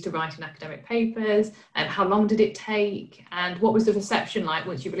you're used to writing academic papers, and how long did it take, and what was the reception like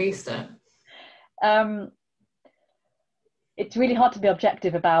once you released it? It's really hard to be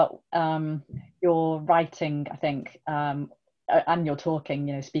objective about your writing, I think, and your talking,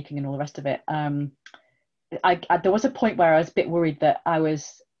 you know, speaking and all the rest of it. There was a point where I was a bit worried that I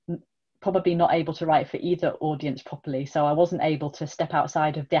was probably not able to write for either audience properly, so I wasn't able to step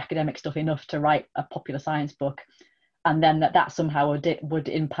outside of the academic stuff enough to write a popular science book, and then that somehow would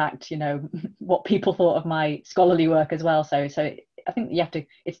impact, you know, what people thought of my scholarly work as well. So I think you have to,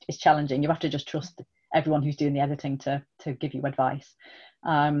 it's challenging. You have to just trust everyone who's doing the editing to give you advice.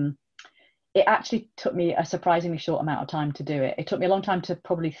 It actually took me a surprisingly short amount of time to do it. It took me a long time to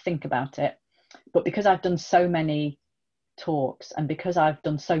probably think about it, but because I've done so many talks and because I've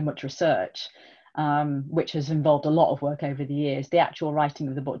done so much research, which has involved a lot of work over the years, the actual writing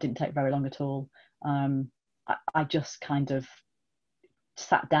of the book didn't take very long at all. I just kind of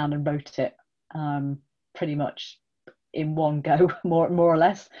sat down and wrote it pretty much in one go, more or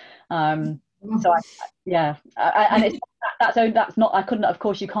less. So that's not, I couldn't, of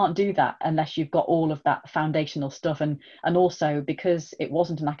course you can't do that unless you've got all of that foundational stuff, and also because it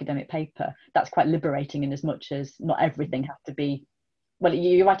wasn't an academic paper, that's quite liberating in as much as not everything has to be, well,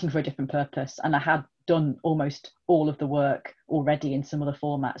 you're writing for a different purpose, and I had done almost all of the work already in some other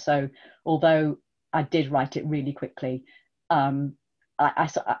format. So although I did write it really quickly, I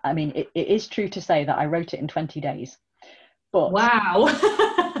mean, it is true to say that I wrote it in 20 days. But, wow.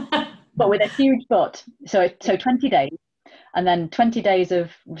 But with a huge but. So 20 days, and then 20 days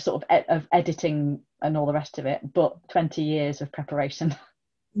of sort of editing and all the rest of it, but 20 years of preparation.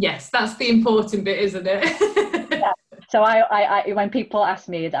 Yes, that's the important bit, isn't it? Yeah. So I when people ask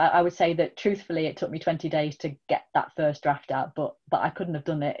me, I would say that truthfully it took me 20 days to get that first draft out, but I couldn't have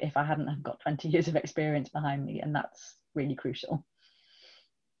done it if I hadn't got 20 years of experience behind me, and that's really crucial.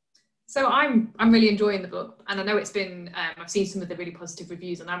 So I'm really enjoying the book, and I know it's been, I've seen some of the really positive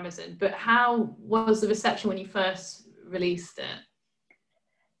reviews on Amazon, but how was the reception when you first released it?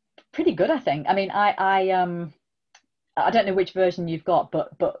 Pretty good, I think. I mean, I don't know which version you've got,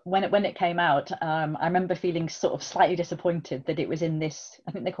 but when it came out, I remember feeling sort of slightly disappointed that it was in this,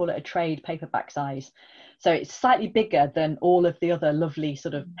 I think they call it a trade paperback size. So it's slightly bigger than all of the other lovely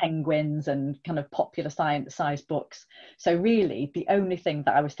sort of penguins and kind of popular science size books. So really the only thing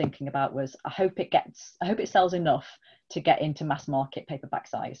that I was thinking about was, I hope it sells enough to get into mass market paperback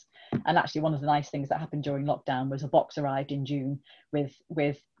size. And actually one of the nice things that happened during lockdown was a box arrived in June with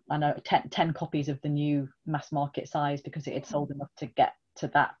I know 10 copies of the new mass market size, because it had sold enough to get to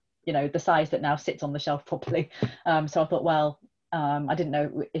that, you know, the size that now sits on the shelf properly. So I thought, well, I didn't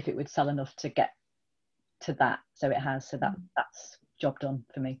know if it would sell enough to get to that. So it has. So that's job done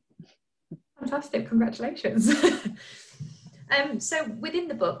for me. Fantastic, congratulations. So within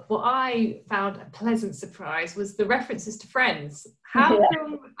the book, what I found a pleasant surprise was the references to Friends. How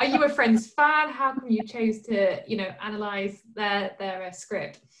come, are you a Friends fan? How come you chose to, you know, analyse their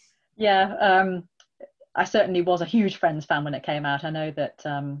script? Yeah, I certainly was a huge Friends fan when it came out. I know that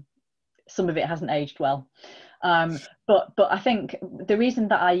some of it hasn't aged well. But I think the reason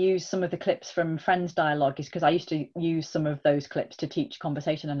that I use some of the clips from Friends dialogue is because I used to use some of those clips to teach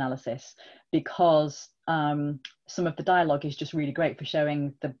conversation analysis, because some of the dialogue is just really great for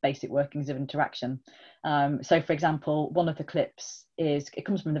showing the basic workings of interaction. So for example, one of the clips it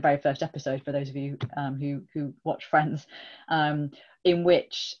comes from the very first episode, for those of you who watch Friends, in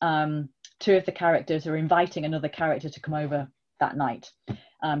which two of the characters are inviting another character to come over that night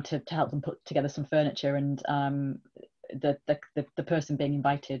to help them put together some furniture, and the person being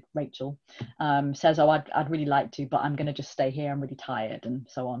invited, Rachel, says, oh, I'd really like to, but I'm going to just stay here, I'm really tired, and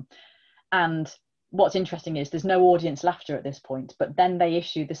so on. And what's interesting is there's no audience laughter at this point, but then they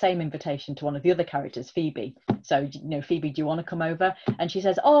issue the same invitation to one of the other characters, Phoebe. So, Phoebe, do you want to come over? And she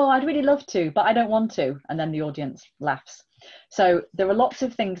says, oh, I'd really love to, but I don't want to. And then the audience laughs. So there are lots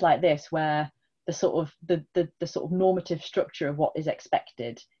of things like this where the sort of normative structure of what is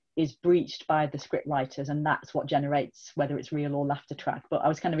expected is breached by the script writers, and that's what generates whether it's real or laughter track. But I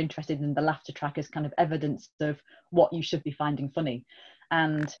was kind of interested in the laughter track as kind of evidence of what you should be finding funny.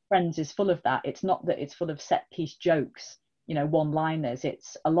 And Friends is full of that. It's not that it's full of set piece jokes, one-liners.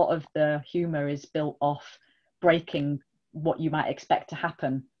 It's a lot of the humor is built off breaking what you might expect to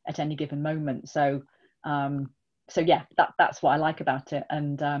happen at any given moment. So yeah, that's what I like about it.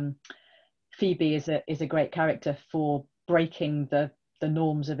 And Phoebe is a great character for breaking the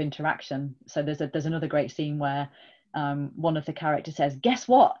norms of interaction. So there's another great scene where one of the characters says, guess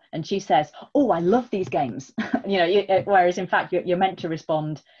what? And she says, oh, I love these games. Whereas in fact you're meant to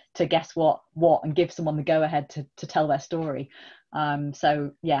respond to guess what, and give someone the go ahead to tell their story.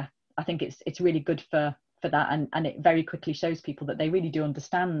 So yeah, I think it's really good for that, and it very quickly shows people that they really do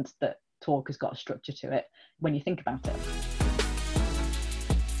understand that talk has got a structure to it when you think about it.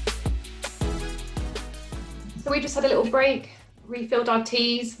 So we just had a little break, refilled our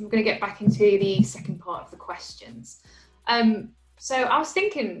teas. We're going to get back into the second part of the questions. So I was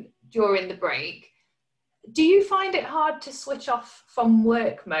thinking during the break, do you find it hard to switch off from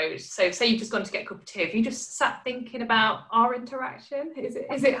work mode? So say you've just gone to get a cup of tea, have you just sat thinking about our interaction?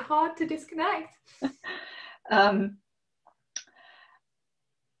 Is it hard to disconnect? I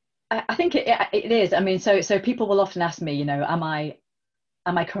think it is. I mean, so people will often ask me, am I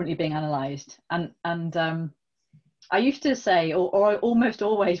currently being analysed? And I used to say, or I almost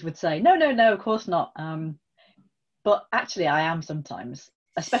always would say, no, of course not. But actually I am sometimes,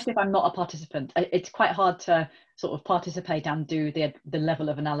 especially if I'm not a participant. It's quite hard to sort of participate and do the level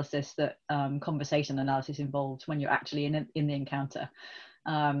of analysis that conversation analysis involves when you're actually in the encounter.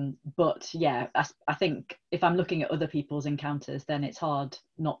 But yeah, I think if I'm looking at other people's encounters, then it's hard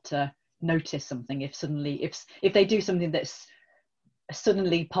not to notice something if they do something that's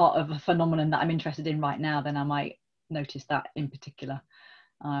suddenly part of a phenomenon that I'm interested in right now, then I might notice that in particular.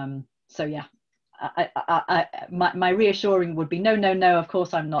 So yeah, my reassuring would be no, of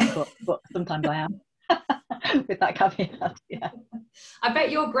course I'm not, but sometimes I am. With that caveat. Yeah, I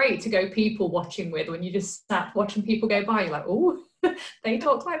bet you're great to go people watching with when you just sat watching people go by. You're like, oh, they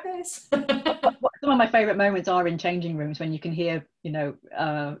talk like this. Some of my favorite moments are in changing rooms when you can hear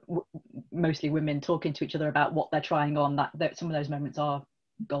mostly women talking to each other about what they're trying on. That some of those moments are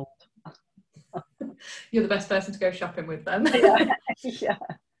gold. You're the best person to go shopping with then. Yeah.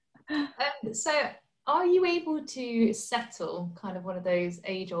 So are you able to settle kind of one of those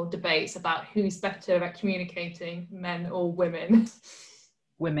age-old debates about who's better at communicating, men or women?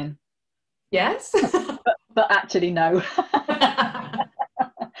 Women. Yes. but actually no.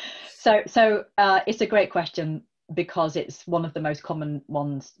 So it's a great question, because it's one of the most common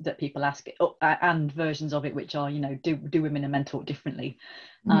ones that people ask, and versions of it which are, do women and men talk differently?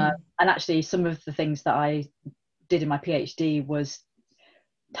 And actually some of the things that I did in my PhD was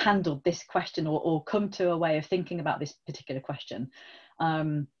handled this question or come to a way of thinking about this particular question.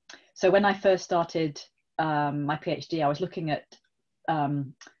 So when I first started my PhD, I was looking at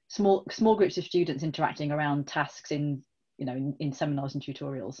small groups of students interacting around tasks in seminars and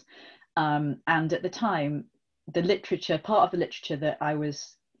tutorials. And at the time, part of the literature that I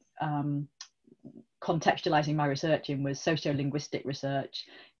was contextualizing my research in was sociolinguistic research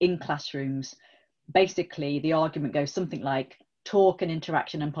in classrooms. Basically, the argument goes something like, talk and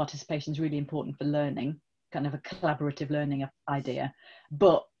interaction and participation is really important for learning, kind of a collaborative learning idea,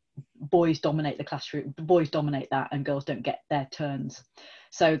 but boys dominate the classroom, boys dominate that, and girls don't get their turns.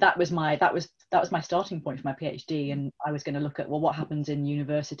 So that was my starting point for my PhD, and I was going to look at, well, what happens in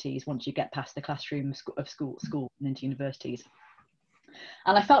universities once you get past the classroom of school and into universities.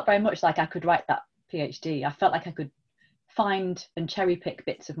 And I felt very much like I could write that PhD. I felt like I could find and cherry pick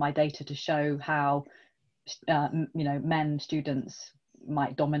bits of my data to show how men students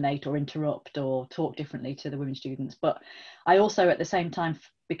might dominate or interrupt or talk differently to the women students. But I also at the same time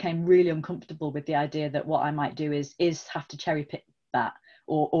became really uncomfortable with the idea that what I might do is have to cherry pick that,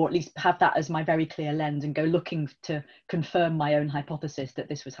 or at least have that as my very clear lens and go looking to confirm my own hypothesis that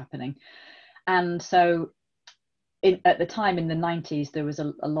this was happening. And so at the time in the 90s, there was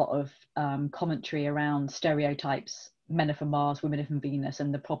a lot of commentary around stereotypes. Men are from Mars, women are from Venus,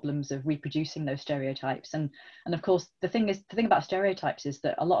 and the problems of reproducing those stereotypes. And of course, the thing about stereotypes is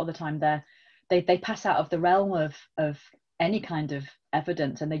that a lot of the time they pass out of the realm of any kind of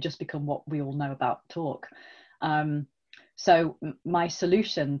evidence, and they just become what we all know about talk. So my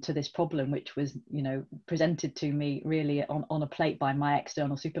solution to this problem, which was, presented to me really on a plate by my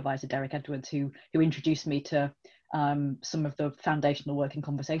external supervisor, Derek Edwards, who introduced me to some of the foundational work in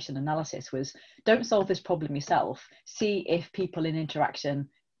conversation analysis, was don't solve this problem yourself. See if people in interaction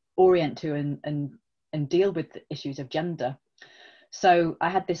orient to and deal with the issues of gender. So I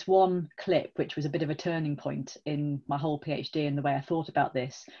had this one clip, which was a bit of a turning point in my whole PhD and the way I thought about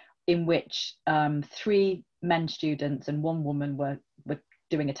this, in which 3 men students and 1 woman were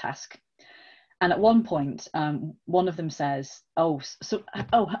doing a task. And at one point, one of them says, oh,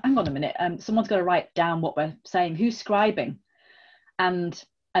 hang on a minute, someone's got to write down what we're saying. Who's scribing? And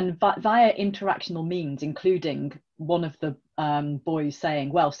via interactional means, including one of the boys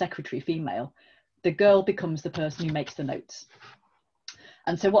saying, well, secretary female, the girl becomes the person who makes the notes.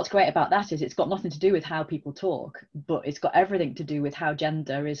 And so what's great about that is it's got nothing to do with how people talk, but it's got everything to do with how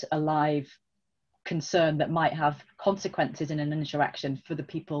gender is a live concern that might have consequences in an interaction for the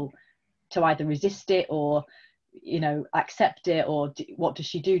people to either resist it or, accept it, or what does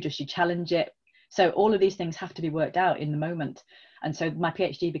she do? Does she challenge it? So all of these things have to be worked out in the moment. And so my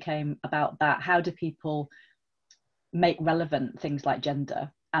PhD became about that. How do people make relevant things like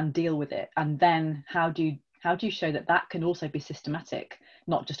gender and deal with it? And then how do you show that can also be systematic,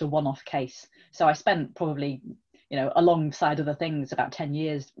 not just a one-off case? So I spent probably, alongside other things, about 10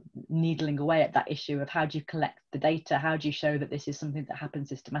 years needling away at that issue of how do you collect the data? How do you show that this is something that happens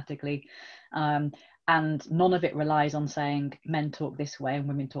systematically? And none of it relies on saying men talk this way and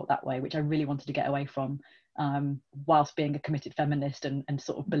women talk that way, which I really wanted to get away from, whilst being a committed feminist and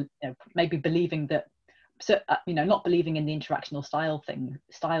sort of maybe believing that, not believing in the interactional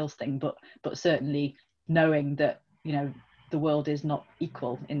styles thing, but certainly knowing that the world is not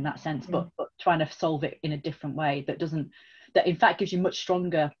equal in that sense, but trying to solve it in a different way that in fact gives you much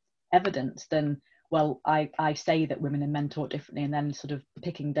stronger evidence than, well, I say that women and men talk differently and then sort of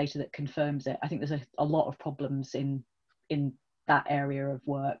picking data that confirms it. I think there's a lot of problems in that area of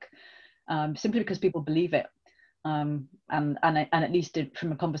work, simply because people believe it, and at least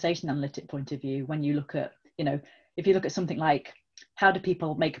from a conversation analytic point of view, when you look at, if you look at something like how do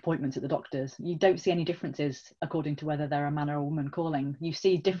people make appointments at the doctors, you don't see any differences according to whether they're a man or a woman calling. You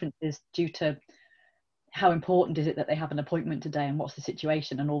see differences due to how important is it that they have an appointment today and what's the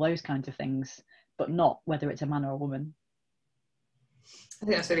situation and all those kinds of things, but not whether it's a man or a woman. I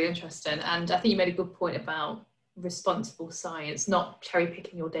think that's really interesting, and I think you made a good point about responsible science, not cherry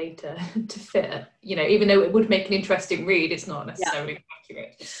picking your data to fit, even though it would make an interesting read, it's not necessarily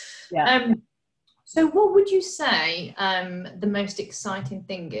accurate. So what would you say the most exciting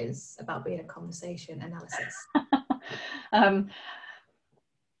thing is about being a conversation analysis?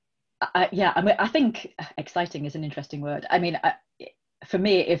 I think exciting is an interesting word. I mean, for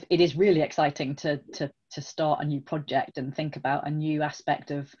me, if it is really exciting to start a new project and think about a new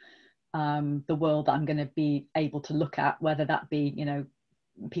aspect of the world that I'm going to be able to look at, whether that be,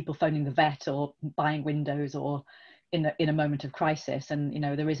 people phoning the vet or buying windows or in a moment of crisis. And,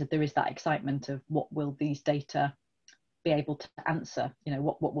 there is that excitement of what will these data be able to answer,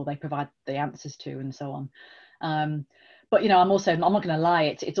 what will they provide the answers to, and so on. But, I'm not going to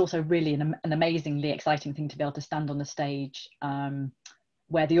lie, it's also really an amazingly exciting thing to be able to stand on the stage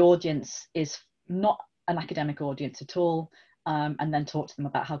where the audience is not an academic audience at all, and then talk to them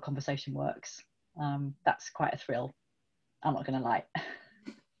about how conversation works. That's quite a thrill. I'm not going to lie.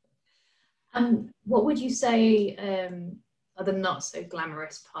 And what would you say are the not so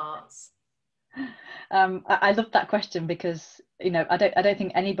glamorous parts? I love that question because I don't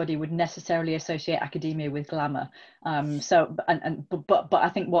think anybody would necessarily associate academia with glamour. But I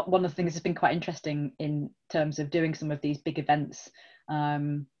think one of the things that's been quite interesting in terms of doing some of these big events,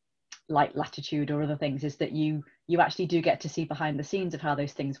 like Latitude or other things, is that you actually do get to see behind the scenes of how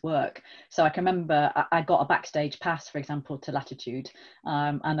those things work. So I can remember I got a backstage pass, for example, to Latitude,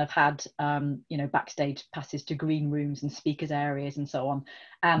 and I've had backstage passes to green rooms and speakers areas and so on.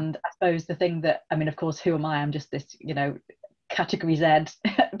 And I suppose the thing that, of course, who am I? I'm just this category Z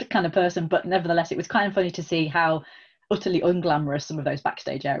kind of person, but nevertheless it was kind of funny to see how utterly unglamorous some of those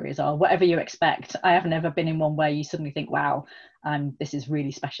backstage areas are. Whatever you expect, I have never been in one where you suddenly think, wow, this is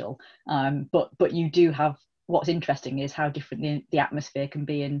really special, but you do have, what's interesting is how different the atmosphere can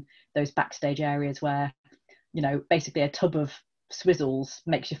be in those backstage areas where basically a tub of swizzles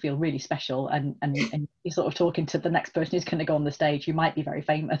makes you feel really special, and you're sort of talking to the next person who's going to go on the stage who might be very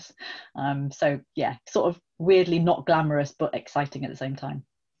famous. So yeah, sort of weirdly not glamorous but exciting at the same time.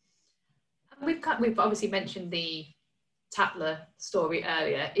 We've obviously mentioned the Tatler story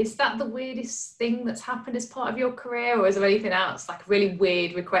earlier. Is that the weirdest thing that's happened as part of your career, or is there anything else, like a really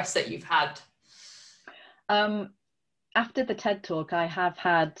weird request that you've had? after the TED talk, I have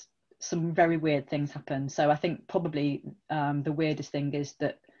had some very weird things happen. So I think probably the weirdest thing is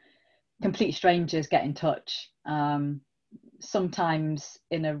that complete strangers get in touch, sometimes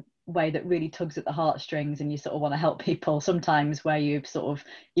in a way that really tugs at the heartstrings and you sort of want to help people, sometimes where you sort of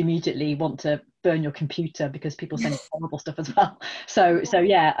immediately want to burn your computer because people send horrible stuff as well. So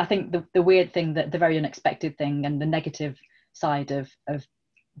yeah, I think the weird thing, that the very unexpected thing and the negative side of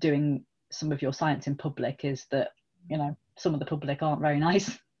doing some of your science in public is that, you know, some of the public aren't very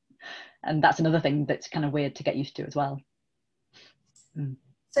nice. And that's another thing that's kind of weird to get used to as well.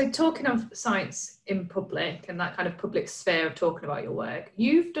 So talking of science in public and that kind of public sphere of talking about your work,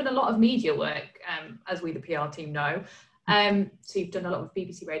 you've done a lot of media work, as we the PR team know. So you've done a lot of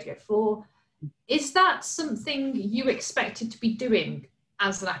BBC Radio 4. Is that something you expected to be doing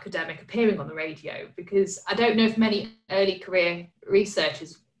as an academic, appearing on the radio? Because I don't know if many early career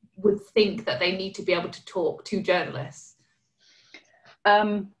researchers would think that they need to be able to talk to journalists.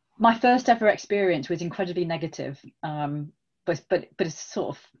 My first ever experience was incredibly negative. But it's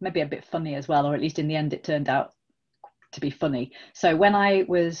sort of maybe a bit funny as well, or at least in the end it turned out to be funny. So when I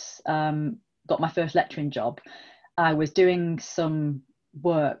was got my first lecturing job, I was doing some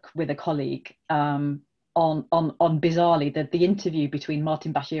work with a colleague on bizarrely the interview between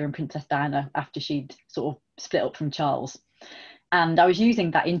Martin Bashir and Princess Diana after she'd sort of split up from Charles. And I was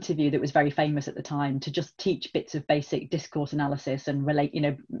using that interview that was very famous at the time to just teach bits of basic discourse analysis and relate, you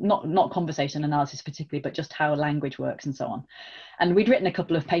know, not conversation analysis particularly, but just how language works and so on. And we'd written a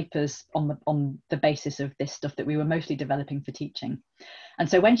couple of papers on the basis of this stuff that we were mostly developing for teaching. And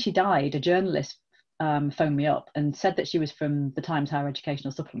so when she died, a journalist phoned me up and said that she was from the Times Higher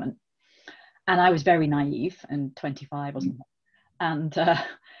Educational Supplement. And I was very naive and 25 or something.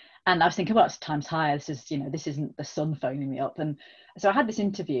 And I was thinking, well, it's Times Higher. This is, you know, this isn't the Sun phoning me up. And so I had this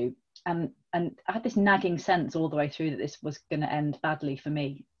interview, and I had this nagging sense all the way through that this was going to end badly for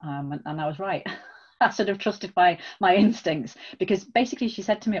me. And I was right. I sort of trusted my instincts, because basically she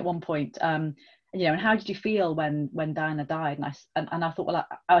said to me at one point, you know, and how did you feel when Diana died? And I thought, well,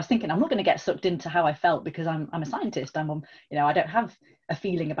 I was thinking, I'm not going to get sucked into how I felt, because I'm a scientist. You know, I don't have a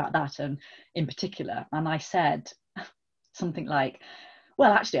feeling about that, and in particular. And I said something like,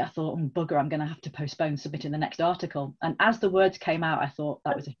 well, actually, I thought, bugger, I'm going to have to postpone submitting the next article. And as the words came out, I thought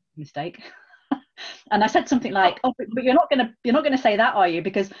that was a mistake. And I said something like, oh, but you're not going to say that, are you?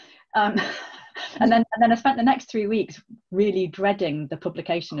 Because, and then I spent the next 3 weeks really dreading the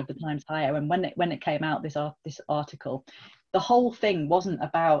publication of the Times Higher. And when it came out, this article, the whole thing wasn't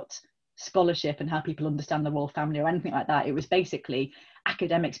about scholarship and how people understand the royal family or anything like that. It was basically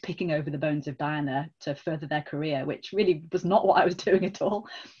academics picking over the bones of Diana to further their career, which really was not what I was doing at all.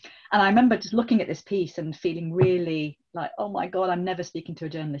 And I remember just looking at this piece and feeling really like, oh my God, I'm never speaking to a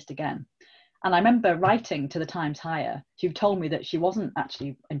journalist again. And I remember writing to the Times Higher, who told me that she wasn't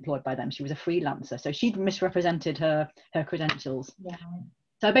actually employed by them. She was a freelancer. So she'd misrepresented her credentials. Yeah.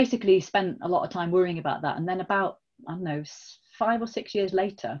 So I basically spent a lot of time worrying about that. And then about, I don't know, 5 or 6 years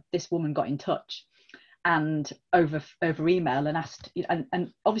later, this woman got in touch and over email and asked,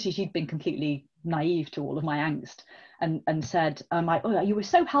 and obviously she'd been completely naive to all of my angst, and said, oh, you were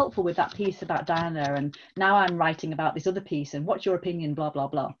so helpful with that piece about Diana, and now I'm writing about this other piece, and what's your opinion, blah, blah,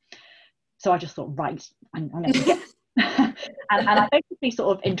 blah. So I just thought, right, I'm going to get and I basically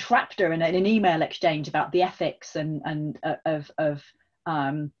sort of entrapped her in an email exchange about the ethics and of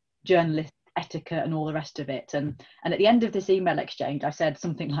journalist etiquette and all the rest of it. And at the end of this email exchange, I said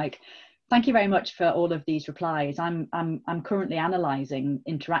something like, thank you very much for all of these replies. I'm currently analysing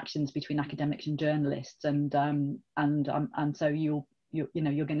interactions between academics and journalists, and so you're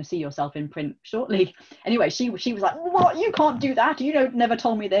going to see yourself in print shortly. Anyway, she was like, what? You can't do that. You never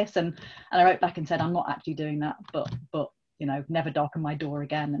told me this. And I wrote back and said, I'm not actually doing that, but you know, never darken my door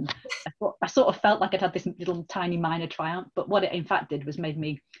again. And I sort of felt like I'd had this little tiny minor triumph, but what it in fact did was made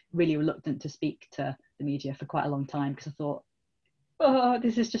me really reluctant to speak to the media for quite a long time, because I thought, oh,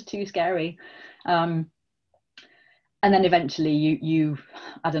 this is just too scary. And then eventually you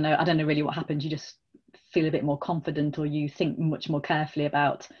I don't know really what happens. You just feel a bit more confident, or you think much more carefully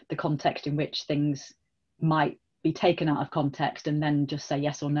about the context in which things might be taken out of context, and then just say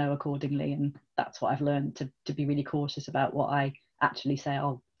yes or no accordingly. And that's what I've learned, to be really cautious about what I actually say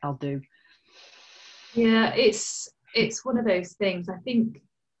I'll do. Yeah, it's one of those things. I think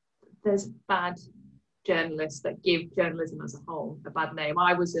there's bad journalists that give journalism as a whole a bad name.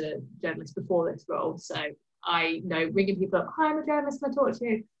 I was a journalist before this role, so I know ringing people up, hi, I'm a journalist, can I talk to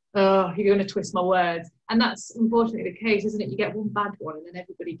you? Oh, you're going to twist my words. And that's unfortunately the case, isn't it? You get one bad one and then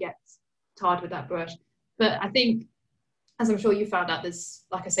everybody gets tarred with that brush. But I think as I'm sure you found out, there's,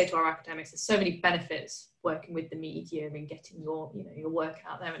 like I say to our academics, there's so many benefits working with the media and getting your, your work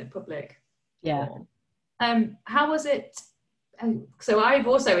out there in a public form. How was it? So I've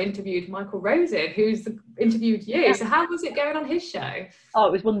also interviewed Michael Rosen, who's interviewed you. Yeah. So how was it going on his show? Oh,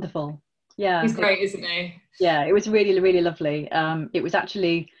 it was wonderful. Yeah. He's great, isn't he? Yeah, it was really, really lovely. It was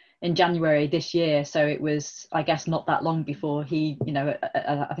actually in January this year, so it was, I guess, not that long before he,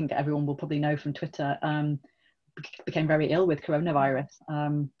 I think everyone will probably know from Twitter, became very ill with coronavirus.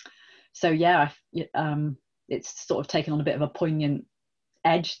 So yeah, it's sort of taken on a bit of a poignant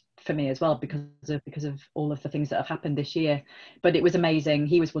edge for me as well because of all of the things that have happened this year. But it was amazing.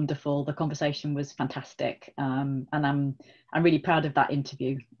 He was wonderful. The conversation was fantastic, and I'm really proud of that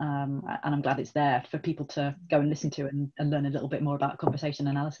interview, and I'm glad it's there for people to go and listen to and learn a little bit more about conversation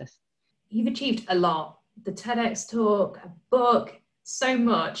analysis. You've achieved a lot. The TEDx talk, a book, so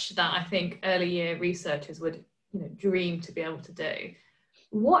much that I think early year researchers would dream to be able to do.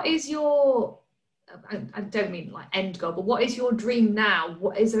 What is your, I don't mean like end goal, but what is your dream now?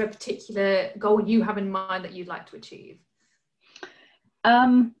 What is there a particular goal you have in mind that you'd like to achieve?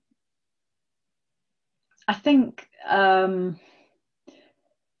 I think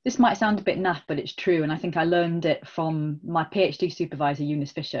this might sound a bit naff, but it's true. And I think I learned it from my PhD supervisor,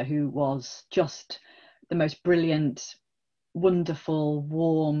 Eunice Fisher, who was just the most brilliant, wonderful,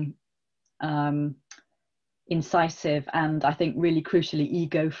 warm, incisive, and I think really crucially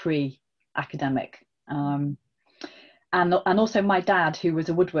ego-free academic. And also my dad, who was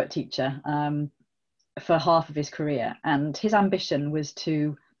a woodwork teacher for half of his career, and his ambition was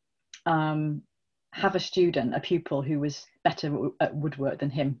to have a pupil who was better at woodwork than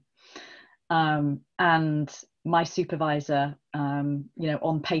him. And my supervisor,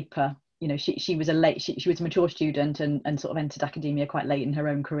 on paper, she was she was a mature student and sort of entered academia quite late in her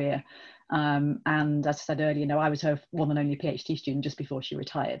own career. And as I said earlier, I was her one and only PhD student just before she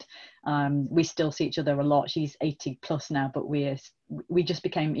retired. We still see each other a lot. She's 80 plus now, but we just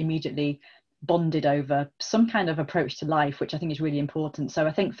became immediately bonded over some kind of approach to life, which I think is really important. So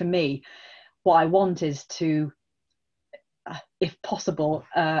I think for me, what I want is to, if possible,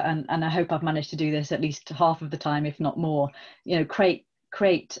 and I hope I've managed to do this at least half of the time, if not more, create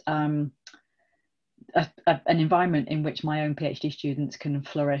an environment in which my own PhD students can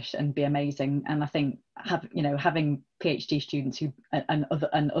flourish and be amazing. And I think having PhD students who and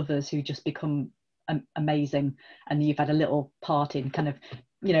others who just become amazing, and you've had a little part in kind of,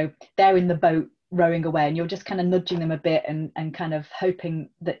 they're in the boat rowing away and you're just kind of nudging them a bit and kind of hoping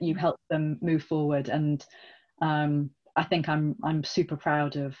that you help them move forward. And I think I'm super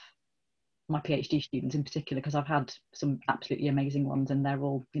proud of my PhD students in particular, because I've had some absolutely amazing ones and they're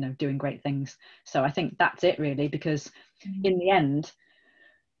all doing great things. So I think that's it really, because in the end,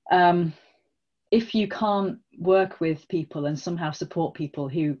 if you can't work with people and somehow support people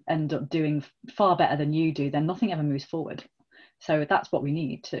who end up doing far better than you do, then nothing ever moves forward. So that's what we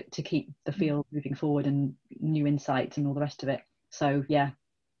need to keep the field moving forward and new insights and all the rest of it. So yeah,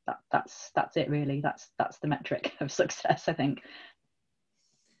 that's it really. That's the metric of success, I think.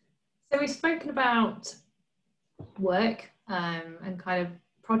 So we've spoken about work and kind of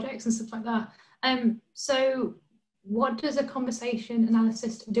projects and stuff like that. So what does a conversation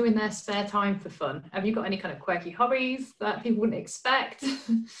analyst do in their spare time for fun? Have you got any kind of quirky hobbies that people wouldn't expect?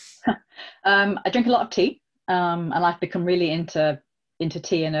 I drink a lot of tea, and I've become really into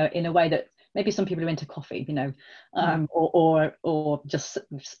tea in a way that maybe some people are into coffee, or just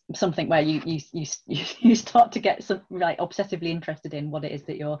something where you start to get some like obsessively interested in what it is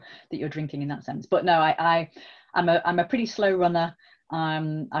that you're drinking in that sense. But no, I'm a pretty slow runner.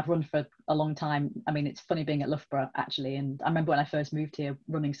 I've run for a long time. I mean, it's funny being at Loughborough actually, and I remember when I first moved here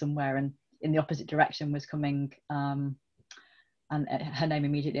running somewhere, and in the opposite direction was coming and her name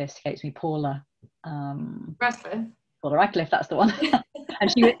immediately escapes me, Paula Radcliffe, that's the one.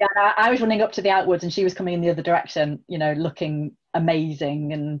 And I was running up to the outwards and she was coming in the other direction, looking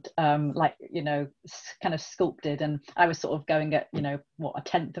amazing and kind of sculpted, and I was sort of going at a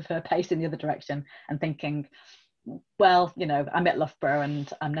tenth of her pace in the other direction and thinking, well, I'm at Loughborough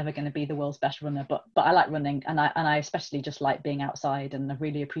and I'm never going to be the world's best runner, but I like running, and I especially just like being outside, and I've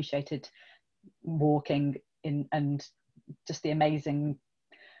really appreciated walking in and just the amazing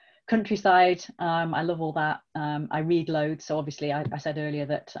countryside. I love all that. I read loads, so obviously I said earlier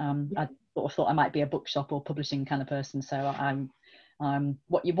that I sort of thought I might be a bookshop or publishing kind of person, so I'm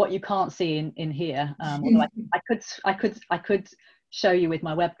what you can't see in here, although I could show you with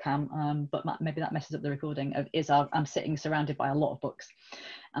my webcam, but maybe that messes up the recording, I'm sitting surrounded by a lot of books.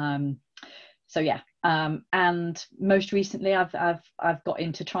 So yeah, and most recently I've got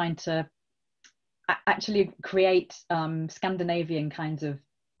into trying to actually create Scandinavian kinds of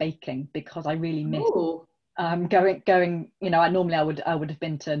baking, because I really miss going. You know, I would have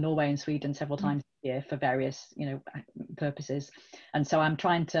been to Norway and Sweden several times a year for various, you know, purposes, and so I'm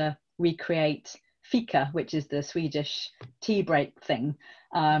trying to recreate fika, which is the Swedish tea break thing,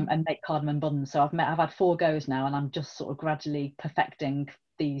 and make cardamom buns. So I've had 4 goes now, and I'm just sort of gradually perfecting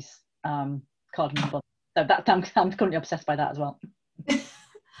these cardamom buns. So that I'm currently obsessed by that as well.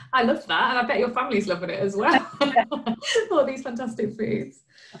 I love that, and I bet your family's loving it as well. All these fantastic foods.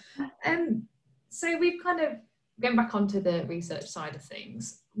 So we've kind of going back onto the research side of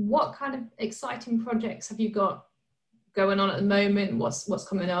things. What kind of exciting projects have you got going on at the moment? What's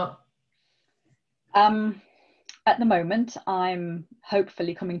coming up? At the moment, I'm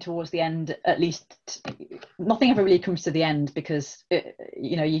hopefully coming towards the end. At least, nothing ever really comes to the end, because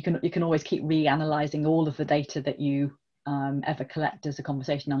you know, you can always keep reanalyzing all of the data that you ever collect as a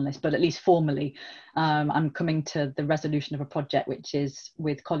conversation analyst. But at least formally, I'm coming to the resolution of a project which is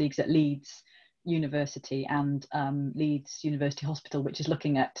with colleagues at Leeds University and Leeds University Hospital, which is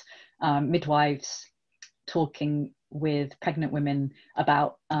looking at midwives talking with pregnant women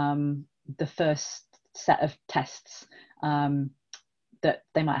about the first set of tests that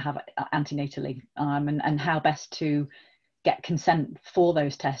they might have antenatally, and how best to get consent for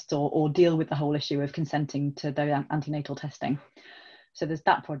those tests, or deal with the whole issue of consenting to the antenatal testing. So there's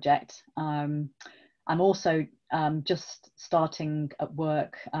that project. I'm also just starting at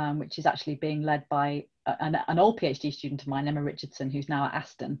work, which is actually being led by an old PhD student of mine, Emma Richardson, who's now at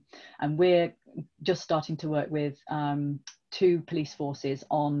Aston, and we're just starting to work with 2 police forces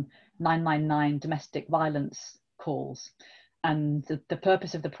on 999 domestic violence calls. And the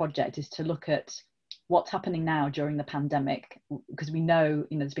purpose of the project is to look at what's happening now during the pandemic, because we know,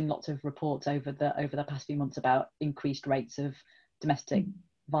 you know, there's been lots of reports over the past few months about increased rates of domestic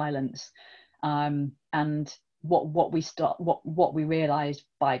violence, and what we realized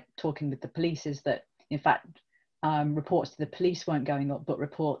by talking with the police is that, in fact, reports to the police weren't going up, but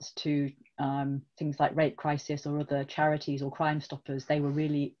reports to things like Rape Crisis or other charities or Crime Stoppers, they were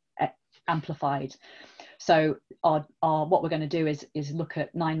really amplified. So what we're going to do is look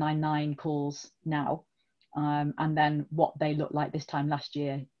at 999 calls now, and then what they look like this time last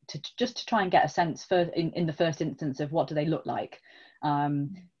year, to try and get a sense in the first instance of what do they look like,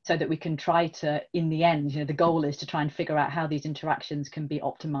 so that we can try to, in the end, you know, the goal is to try and figure out how these interactions can be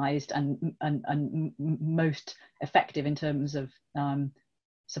optimized and most effective in terms of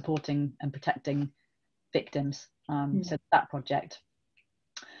supporting and protecting victims. So that project.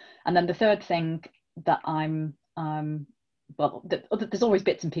 And then the third thing that I'm, there's always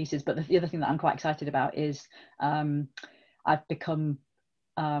bits and pieces, but the other thing that I'm quite excited about is I've become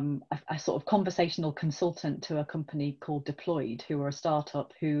a sort of conversational consultant to a company called Deployed, who are a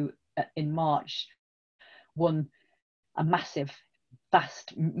startup who in March won a massive,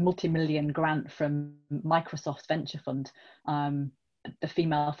 vast, multi-million grant from Microsoft's venture fund, the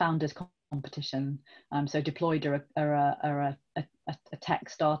Female Founders Competition. So Deployed are a tech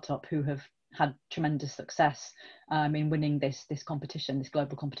startup who have had tremendous success in winning this competition, this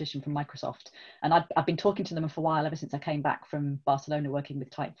global competition from Microsoft. And I've been talking to them for a while, ever since I came back from Barcelona working with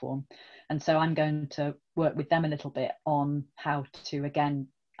Typeform. And so I'm going to work with them a little bit on how to, again,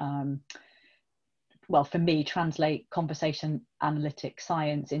 well, for me, translate conversation analytic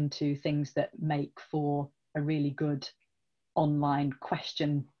science into things that make for a really good online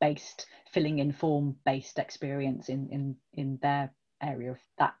question-based, filling in form-based experience in their area of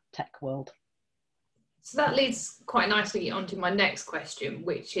that tech world. So that leads quite nicely onto my next question,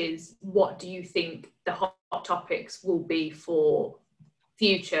 which is, what do you think the hot topics will be for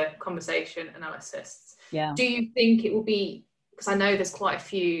future conversation analysts? Yeah. Do you think it will be, because I know there's quite a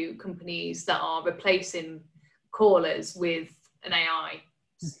few companies that are replacing callers with an AI,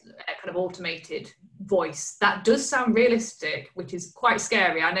 a kind of automated voice that does sound realistic, which is quite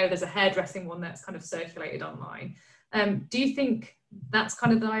scary. I know there's a hairdressing one that's kind of circulated online. Do you think that's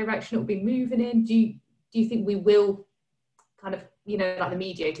kind of the direction it will be moving in? Do you think we will kind of, you know, like the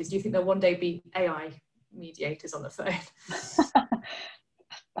mediators, do you think there'll one day be AI mediators on the phone?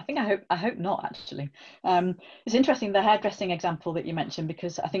 I hope not, actually. It's interesting, the hairdressing example that you mentioned,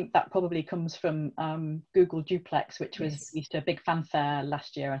 because I think that probably comes from Google Duplex, which was released to a big fanfare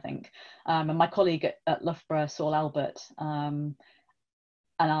last year, I think. And my colleague at Loughborough, Saul Albert,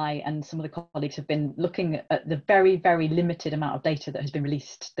 and I and some of the colleagues have been looking at the very, very limited amount of data that has been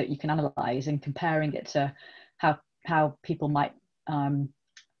released that you can analyse, and comparing it to how people might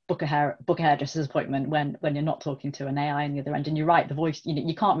book a hairdresser's appointment when you're not talking to an AI on the other end. And you're right, the voice,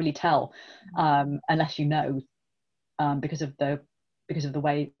 you can't really tell unless you know, because of the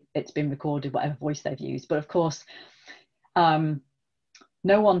way it's been recorded, whatever voice they've used. But of course, no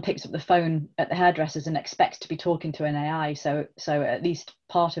one picks up the phone at the hairdressers and expects to be talking to an AI. So at least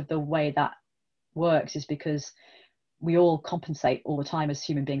part of the way that works is because we all compensate all the time as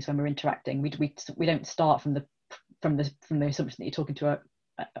human beings when we're interacting. We don't start from the assumption that you're talking to a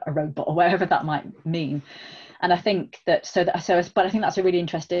robot or whatever that might mean. And I think that but I think that's a really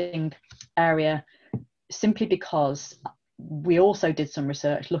interesting area, simply because we also did some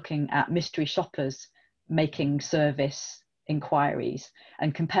research looking at mystery shoppers making service inquiries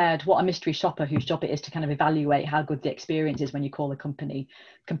and compared what a mystery shopper, whose job it is to kind of evaluate how good the experience is when you call a company,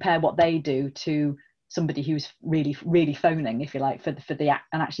 compare what they do to somebody who's really phoning, if you like, for the act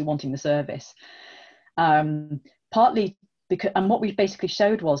and actually wanting the service. Partly because, and what we basically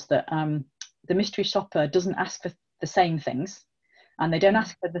showed was that the mystery shopper doesn't ask for the same things, and they don't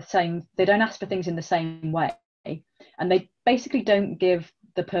ask for things in the same way, and they basically don't give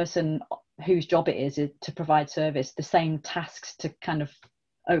the person whose job it is to provide service the same tasks to kind of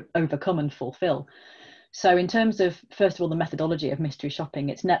overcome and fulfill. So in terms of, first of all, the methodology of mystery shopping,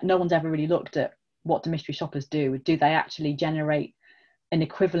 it's no one's ever really looked at what do mystery shoppers do. Do they actually generate an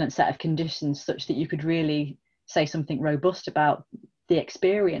equivalent set of conditions such that you could really say something robust about the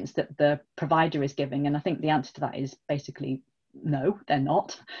experience that the provider is giving? And I think the answer to that is basically no, they're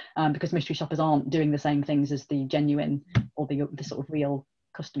not, because mystery shoppers aren't doing the same things as the genuine or the sort of real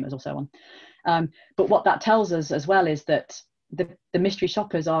customers or so on. But what that tells us as well is that the mystery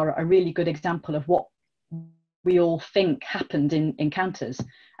shoppers are a really good example of what we all think happened in encounters,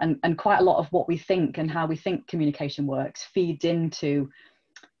 and quite a lot of what we think and how we think communication works feeds into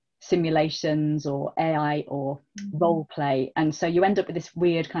simulations or AI or role play. And so you end up with this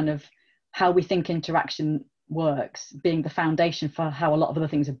weird kind of how we think interaction works being the foundation for how a lot of other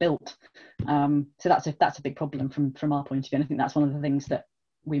things are built. So that's a big problem from our point of view, and I think that's one of the things that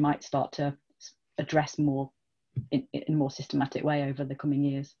we might start to address more in a more systematic way over the coming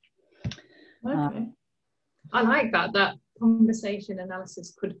years. Okay. I like that conversation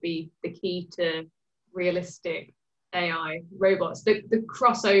analysis could be the key to realistic AI robots, the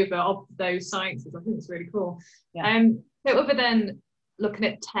crossover of those sciences. I think it's really cool. Yeah. So other than looking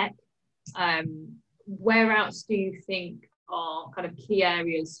at tech, where else do you think are kind of key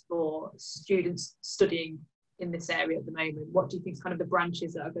areas for students studying in this area at the moment? What do you think is kind of the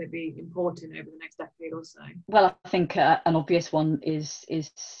branches that are going to be important over the next decade or so? Well, I think an obvious one is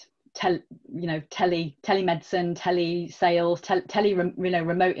telemedicine, telesales,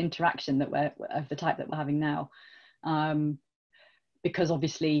 remote interaction that we're of the type that we're having now, because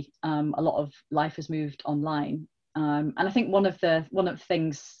obviously a lot of life has moved online, and I think one of the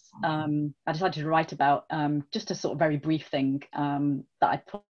things I decided to write about, just a sort of very brief thing that I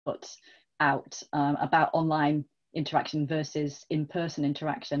put out about online interaction versus in-person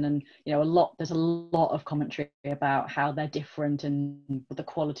interaction, and there's a lot of commentary about how they're different and the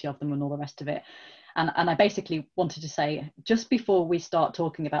quality of them and all the rest of it, and I basically wanted to say, just before we start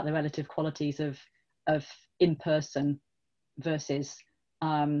talking about the relative qualities of in-person versus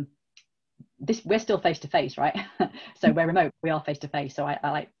we're still face to face, right? So we're remote, we are face to face, so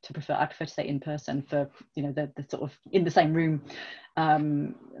I prefer to say in person for the sort of in the same room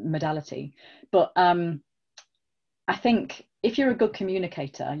modality. But I think if you're a good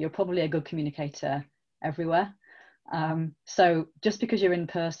communicator, you're probably a good communicator everywhere. So just because you're in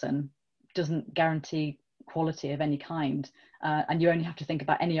person doesn't guarantee quality of any kind, and you only have to think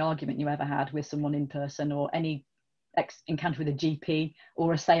about any argument you ever had with someone in person, or any encounter with a GP,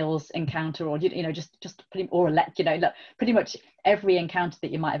 or a sales encounter, or pretty much every encounter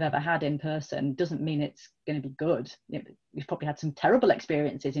that you might have ever had in person doesn't mean it's going to be good. You've probably had some terrible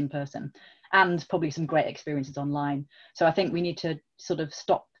experiences in person and probably some great experiences online. So I think we need to sort of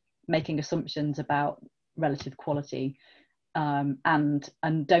stop making assumptions about relative quality, and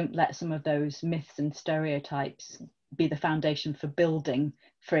don't let some of those myths and stereotypes be the foundation for building,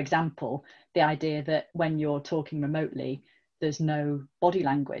 for example, the idea that when you're talking remotely, there's no body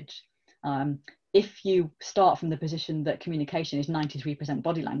language. If you start from the position that communication is 93%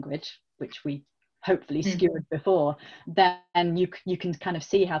 body language, which we hopefully skewered before, then you can kind of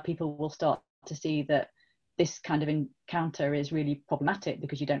see how people will start to see that this kind of encounter is really problematic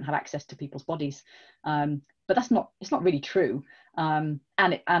because you don't have access to people's bodies. But it's not really true. And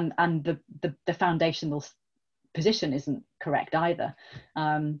the foundational position isn't correct either.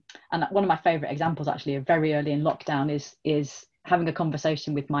 And one of my favorite examples, actually, of very early in lockdown is having a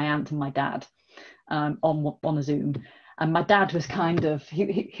conversation with my aunt and my dad on a Zoom. And my dad was kind of, I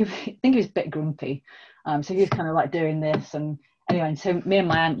think he was a bit grumpy. So he was kind of like doing this, and anyway, and so me and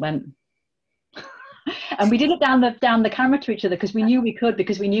my aunt went And we did it down the camera to each other because we knew we could,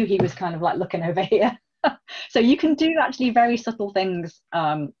 because we knew he was kind of like looking over here. So you can do actually very subtle things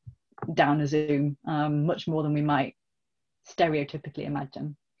down a Zoom, much more than we might stereotypically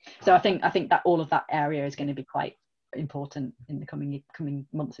imagine. So I think that all of that area is going to be quite important in the coming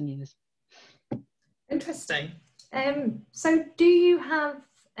months and years. Interesting. So do you have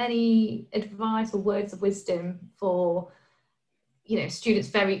any advice or words of wisdom for, students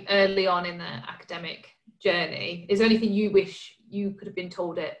very early on in their academic journey? Is there anything you wish you could have been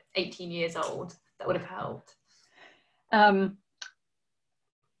told at 18 years old that would have helped? I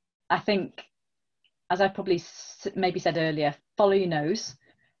think, as I probably maybe said earlier, follow your nose,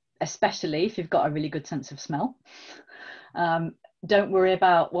 especially if you've got a really good sense of smell. Don't worry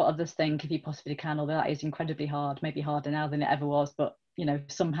about what others think if you possibly can, although that is incredibly hard, maybe harder now than it ever was, but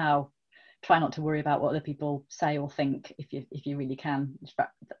somehow try not to worry about what other people say or think if you really can.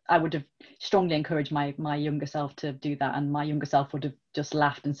 I would have strongly encouraged my younger self to do that, and my younger self would have just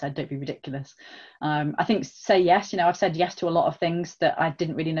laughed and said, don't be ridiculous. I think say yes. I've said yes to a lot of things that I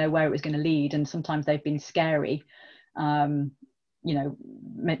didn't really know where it was going to lead, and sometimes they've been scary. Made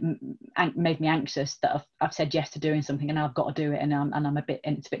me anxious that I've said yes to doing something and now I've got to do it, and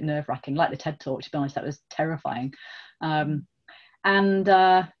it's a bit nerve-wracking, like the TED Talk, to be honest. That was terrifying.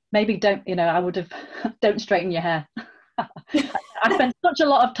 Maybe don't straighten your hair. I spent such a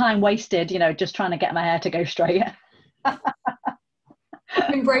lot of time wasted just trying to get my hair to go straight.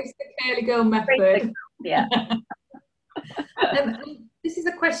 Embrace the curly girl method. Yeah. This is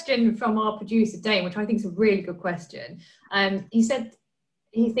a question from our producer Dane, which I think is a really good question. He said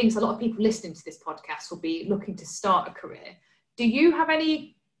he thinks a lot of people listening to this podcast will be looking to start a career. Do you have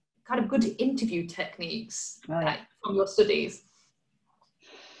any kind of good interview techniques from your studies?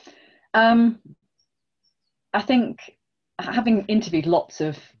 I think, having interviewed lots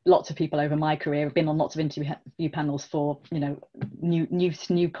of people over my career, I've been on lots of interview panels for new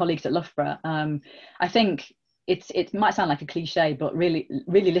colleagues at Loughborough. I think it might sound like a cliche, but really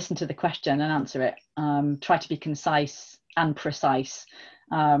listen to the question and answer it. Try to be concise and precise.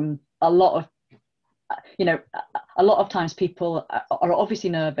 A lot of times people are obviously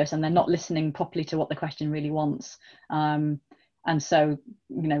nervous and they're not listening properly to what the question really wants. And so,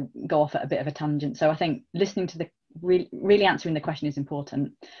 go off at a bit of a tangent. So I think listening to really answering the question is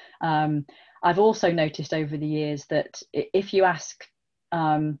important. I've also noticed over the years that if you ask,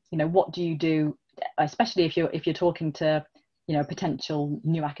 what do you do, especially if you're talking to, a potential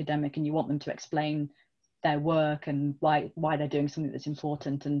new academic and you want them to explain their work and why they're doing something that's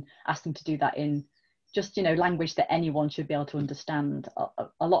important, and ask them to do that in just, language that anyone should be able to understand.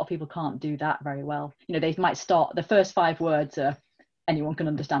 A lot of people can't do that very well. They might start, the first 5 words are anyone can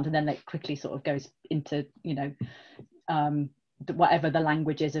understand, and then it quickly sort of goes into, whatever the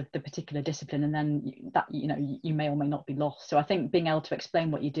language is of the particular discipline, and then that, you may or may not be lost. So I think being able to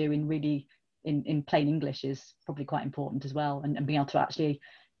explain what you do in plain English is probably quite important as well, and being able to actually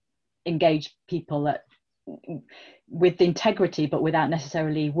engage people with integrity, but without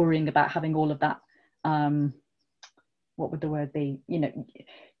necessarily worrying about having all of that, what would the word be,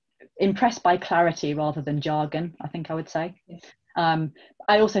 impressed by clarity rather than jargon, I think I would say. Yes.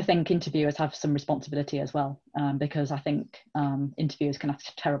 I also think interviewers have some responsibility as well, because I think interviewers can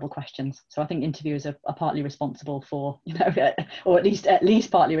ask terrible questions. So I think interviewers are partly responsible for, or at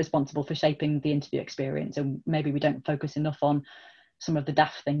least partly responsible for shaping the interview experience. And maybe we don't focus enough on some of the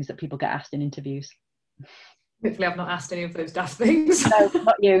daft things that people get asked in interviews. Hopefully I've not asked any of those daft things. No,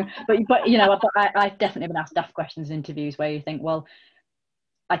 not you. But I've definitely been asked daft questions in interviews where you think, well,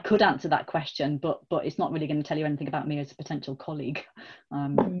 I could answer that question, but it's not really going to tell you anything about me as a potential colleague.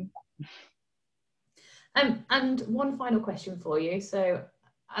 And one final question for you. So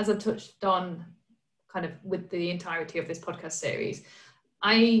as I touched on kind of with the entirety of this podcast series,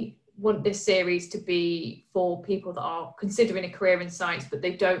 I want this series to be for people that are considering a career in science, but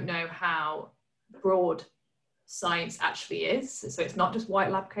they don't know how broad science actually is. So it's not just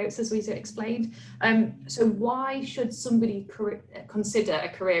white lab coats, as we explained. So why should somebody consider a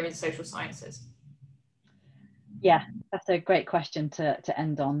career in social sciences? Yeah, that's a great question to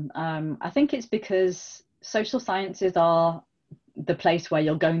end on. I think it's because social sciences are the place where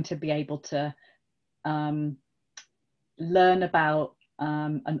you're going to be able to learn about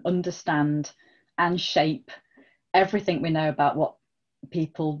and understand and shape everything we know about what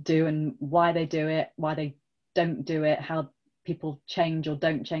people do and why they do it, why they don't do it, how people change or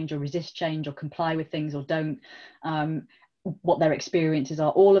don't change or resist change or comply with things or don't, what their experiences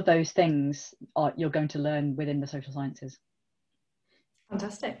are. All of those things you're going to learn within the social sciences.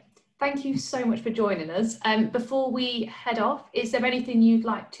 Fantastic. Thank you so much for joining us. Before we head off, is there anything you'd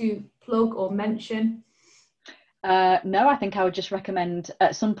like to plug or mention? No, I think I would just recommend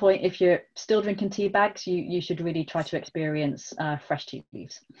at some point, if you're still drinking tea bags, you should really try to experience fresh tea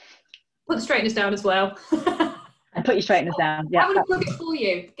leaves. Put the straighteners down as well. And put your straighteners down. Yeah, I'm going to plug it for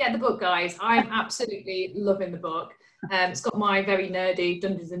you. Get the book, guys. I'm absolutely loving the book. It's got my very nerdy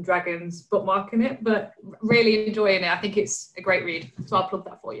Dungeons and Dragons bookmark in it, but really enjoying it. I think it's a great read. So I'll plug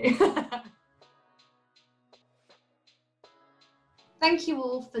that for you. Thank you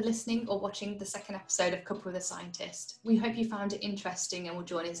all for listening or watching the second episode of Cuppa with a Scientist. We hope you found it interesting and will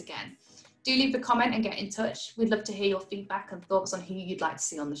join us again. Do leave a comment and get in touch. We'd love to hear your feedback and thoughts on who you'd like to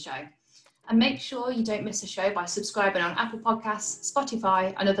see on the show. And make sure you don't miss a show by subscribing on Apple Podcasts,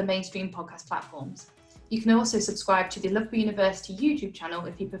 Spotify, and other mainstream podcast platforms. You can also subscribe to the Loughborough University YouTube channel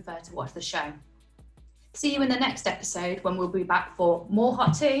if you prefer to watch the show. See you in the next episode when we'll be back for more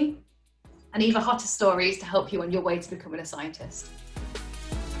hot tea and even hotter stories to help you on your way to becoming a scientist.